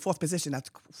 I was in fourth position. That's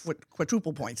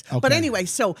quadruple points. Okay. But anyway,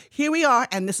 so here we are,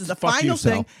 and this is the Fuck final you,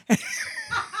 Sal. thing.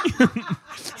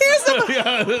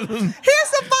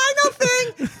 Here's the final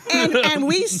thing, and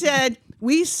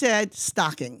we said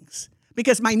stockings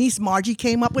because my niece Margie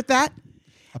came up with that.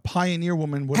 A pioneer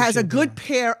woman what does Has she a have good on?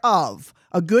 pair of.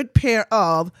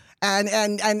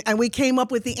 And we came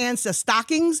up with the answer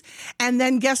stockings, and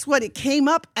then guess what? It came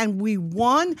up, and we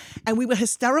won, and we were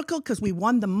hysterical because we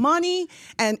won the money,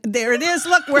 and there it is.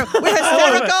 Look, we're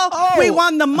hysterical. We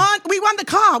won the month. We won the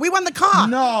car.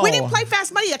 No. We didn't play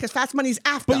Fast Money yet because Fast Money's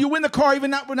after. But you win the car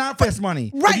even without fast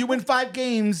money. Right. If you win 5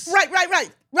 games.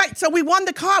 Right. So we won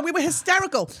the car. We were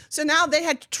hysterical. So now they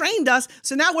had trained us.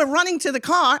 So now we're running to the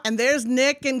car, and there's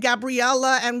Nick and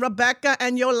Gabriella and Rebecca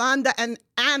and Yolanda and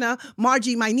Anna,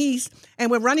 Margie, my niece,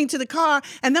 and we're running to the car.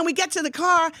 And then we get to the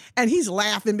car, and he's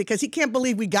laughing because he can't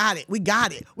believe we got it. We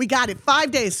got it.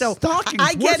 5 days. So Stockings.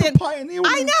 I get What's a in. pioneer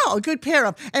I woman? know, a good pair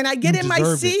of. And I get You in my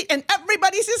deserve seat, and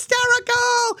everybody's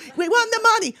hysterical. We won the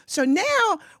money. So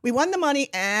now we won the money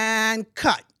and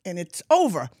cut, and it's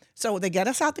over. So they get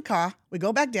us out the car. We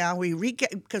go back down. We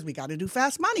because we got to do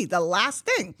Fast Money. The last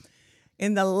thing.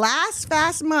 In the last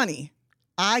Fast Money,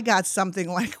 I got something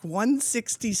like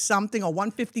 160 something or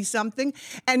 150 something.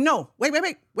 And no, wait.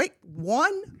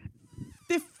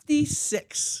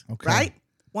 156. Okay. Right?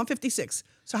 156.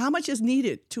 So how much is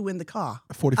needed to win the car?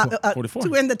 44. 44. To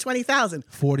win the 20,000.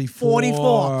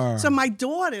 44. So my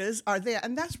daughters are there,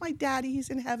 and that's my daddy. He's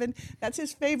in heaven. That's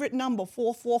his favorite number,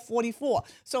 4444.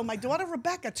 So my daughter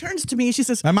Rebecca turns to me and she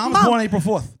says, My mom was born April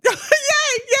 4th.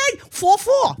 Yay!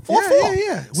 44.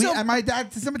 Yeah. So, And my dad,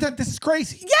 this is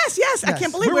crazy. yes. I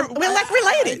can't believe we're like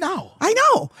related. I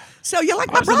know. So you're like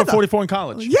I my was number brother. 44 in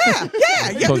college. Yeah.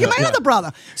 You're my Yeah. other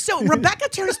brother. So Rebecca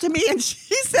turns to me and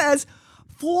she says,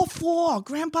 44,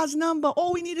 Grandpa's number.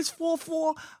 All we need is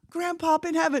 44. Grandpa up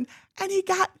in heaven. And he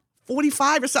got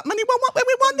 45 or something. And we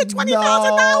won the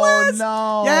 $20,000.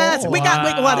 No. Yes, we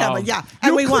got whatever. Yeah.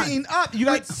 And we won. cleaned up. You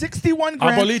got 61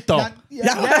 grand. Abuelito.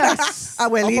 Yes.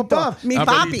 Abuelito. Up above. Mi Abuelito.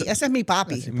 papi. Ese es mi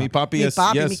papi. Mi papi es,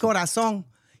 papi, yes. mi corazón.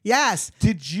 Yes.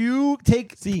 Did you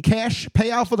take the cash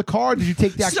payout for the car? Or did you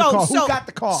take the actual car? Who got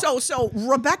the car? So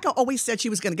Rebecca always said she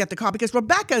was going to get the car because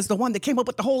Rebecca is the one that came up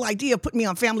with the whole idea of putting me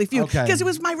on Family Feud. Okay. Because it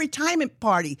was my retirement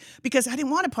party. Because I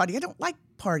didn't want a party. I don't like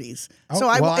parties. Oh, So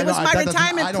well, it was I my don't-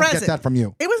 retirement I don't get present. that from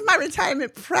you. It was my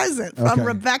retirement present from Okay.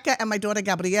 Rebecca and my daughter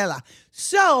Gabriela.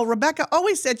 So Rebecca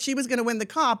always said she was going to win the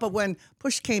car, but when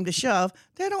push came to shove,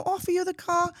 they don't offer you the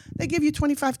car. They give you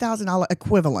 $25,000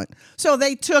 equivalent. So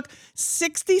they took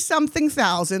 60-something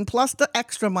thousand plus the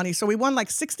extra money. So we won like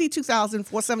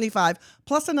 $62,475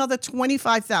 plus another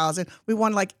 $25,000. We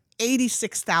won like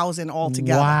 $86,000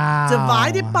 altogether. Wow.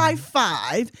 Divided by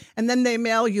 5, and then they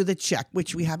mail you the check,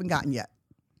 which we haven't gotten yet.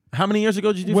 How many years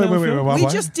ago did you do Wait, Family wait, Feud? wait, We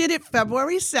what? just did it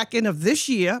February 2nd of this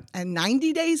year, and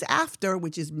 90 days after,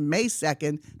 which is May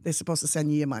 2nd, they're supposed to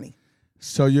send you your money.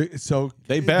 So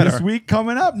They better. This week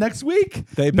coming up, next week.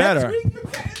 They better. Next week,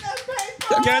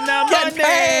 you're getting that Getting that Get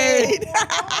money. paid.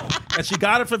 And she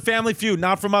got it from Family Feud,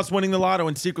 not from us winning the lotto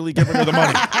and secretly giving her the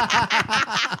money.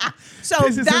 So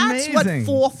This is that's amazing.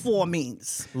 what 4-4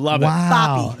 means. Love it.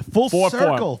 Wow. Boppy. Full 4-4.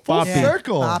 circle. Full Boppy.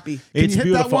 circle. Boppy. Can It's you hit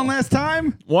beautiful. that one last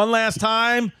time? One last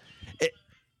time.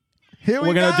 Here we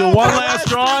We're going to go. do one last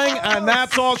drawing, and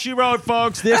that's all she wrote,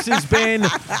 folks. This has been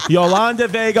Yolanda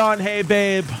Vega on Hey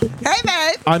Babe. Hey,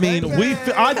 babe. I mean, I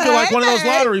feel like one of those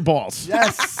lottery balls.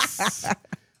 Yes.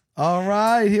 All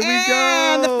right, here we go.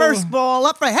 And the first ball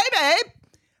up for Hey, babe.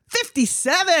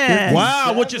 57.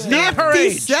 Wow, which is not her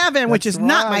age. 57, which is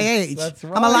not my age. That's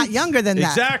I'm a lot right. younger than that.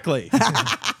 Exactly.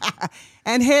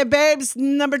 And Hey, babes,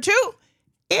 number 2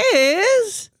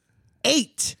 is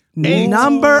 8.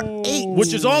 Number 8.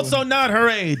 Which is also not her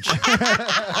age.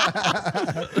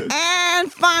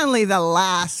 And finally, the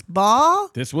last ball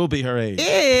This will be her age.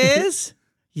 is,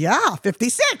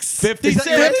 56. 56.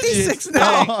 56.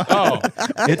 No. Oh,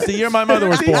 it's the year my mother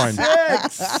was born.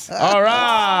 56. All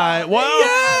right. Well,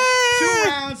 2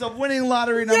 rounds of winning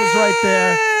lottery numbers right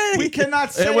there. We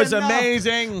cannot say it was enough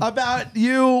amazing. about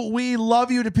you. We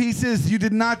love you to pieces. You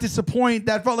did not disappoint.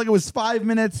 That felt like it was 5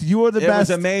 minutes. You are the It best. was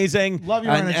amazing. Love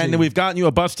your energy. And we've gotten you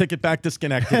a bus ticket back to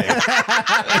Schenectady. And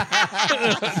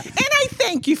I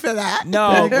thank you for that.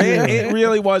 No, it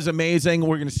really was amazing.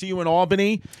 We're going to see you in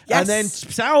Albany. Yes. And then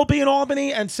Sal will be in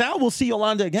Albany, and Sal will see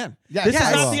Yolanda again. Yes, This I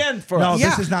is not will. the end for No, us.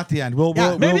 this is not the end. We'll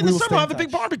Maybe in the we'll summer stay we'll have a in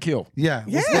big touch. barbecue. Yeah,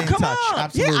 we'll Yeah, stay in come touch. on.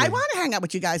 Absolutely. Yeah, I want to hang out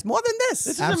with you guys more than this.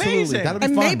 This is Absolutely. amazing. That'll be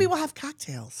And fun. maybe we'll have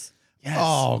cocktails. Yes.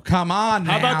 Oh, come on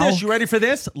How about now. this? You ready for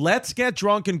this? Let's get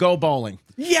drunk and go bowling.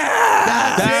 Yeah.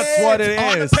 That's what it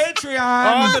On the is. Patreon.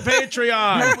 On the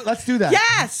Patreon. Let's do that.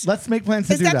 Yes. Let's make plans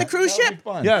to Is do that that. the cruise That would ship? be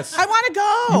fun. Yes. I want to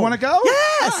go. You want to go?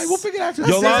 Yes. All right, we'll figure it out.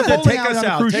 Yolanda, Bowling take us on a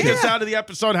out. cruise Take ship. us out of the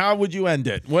episode. How would you end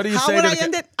it? What do you How say would to I the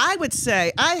end it? I would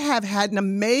say I have had an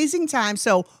amazing time.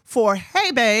 So for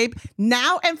Hey Babe,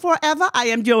 now and forever, I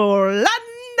am Yolanda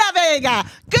Vega.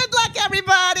 Good luck,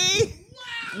 everybody.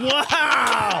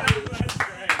 Wow.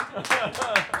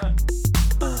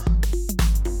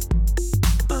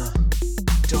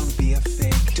 Don't be a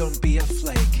fake, don't be a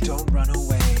flake, don't run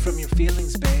away from your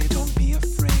feelings, babe.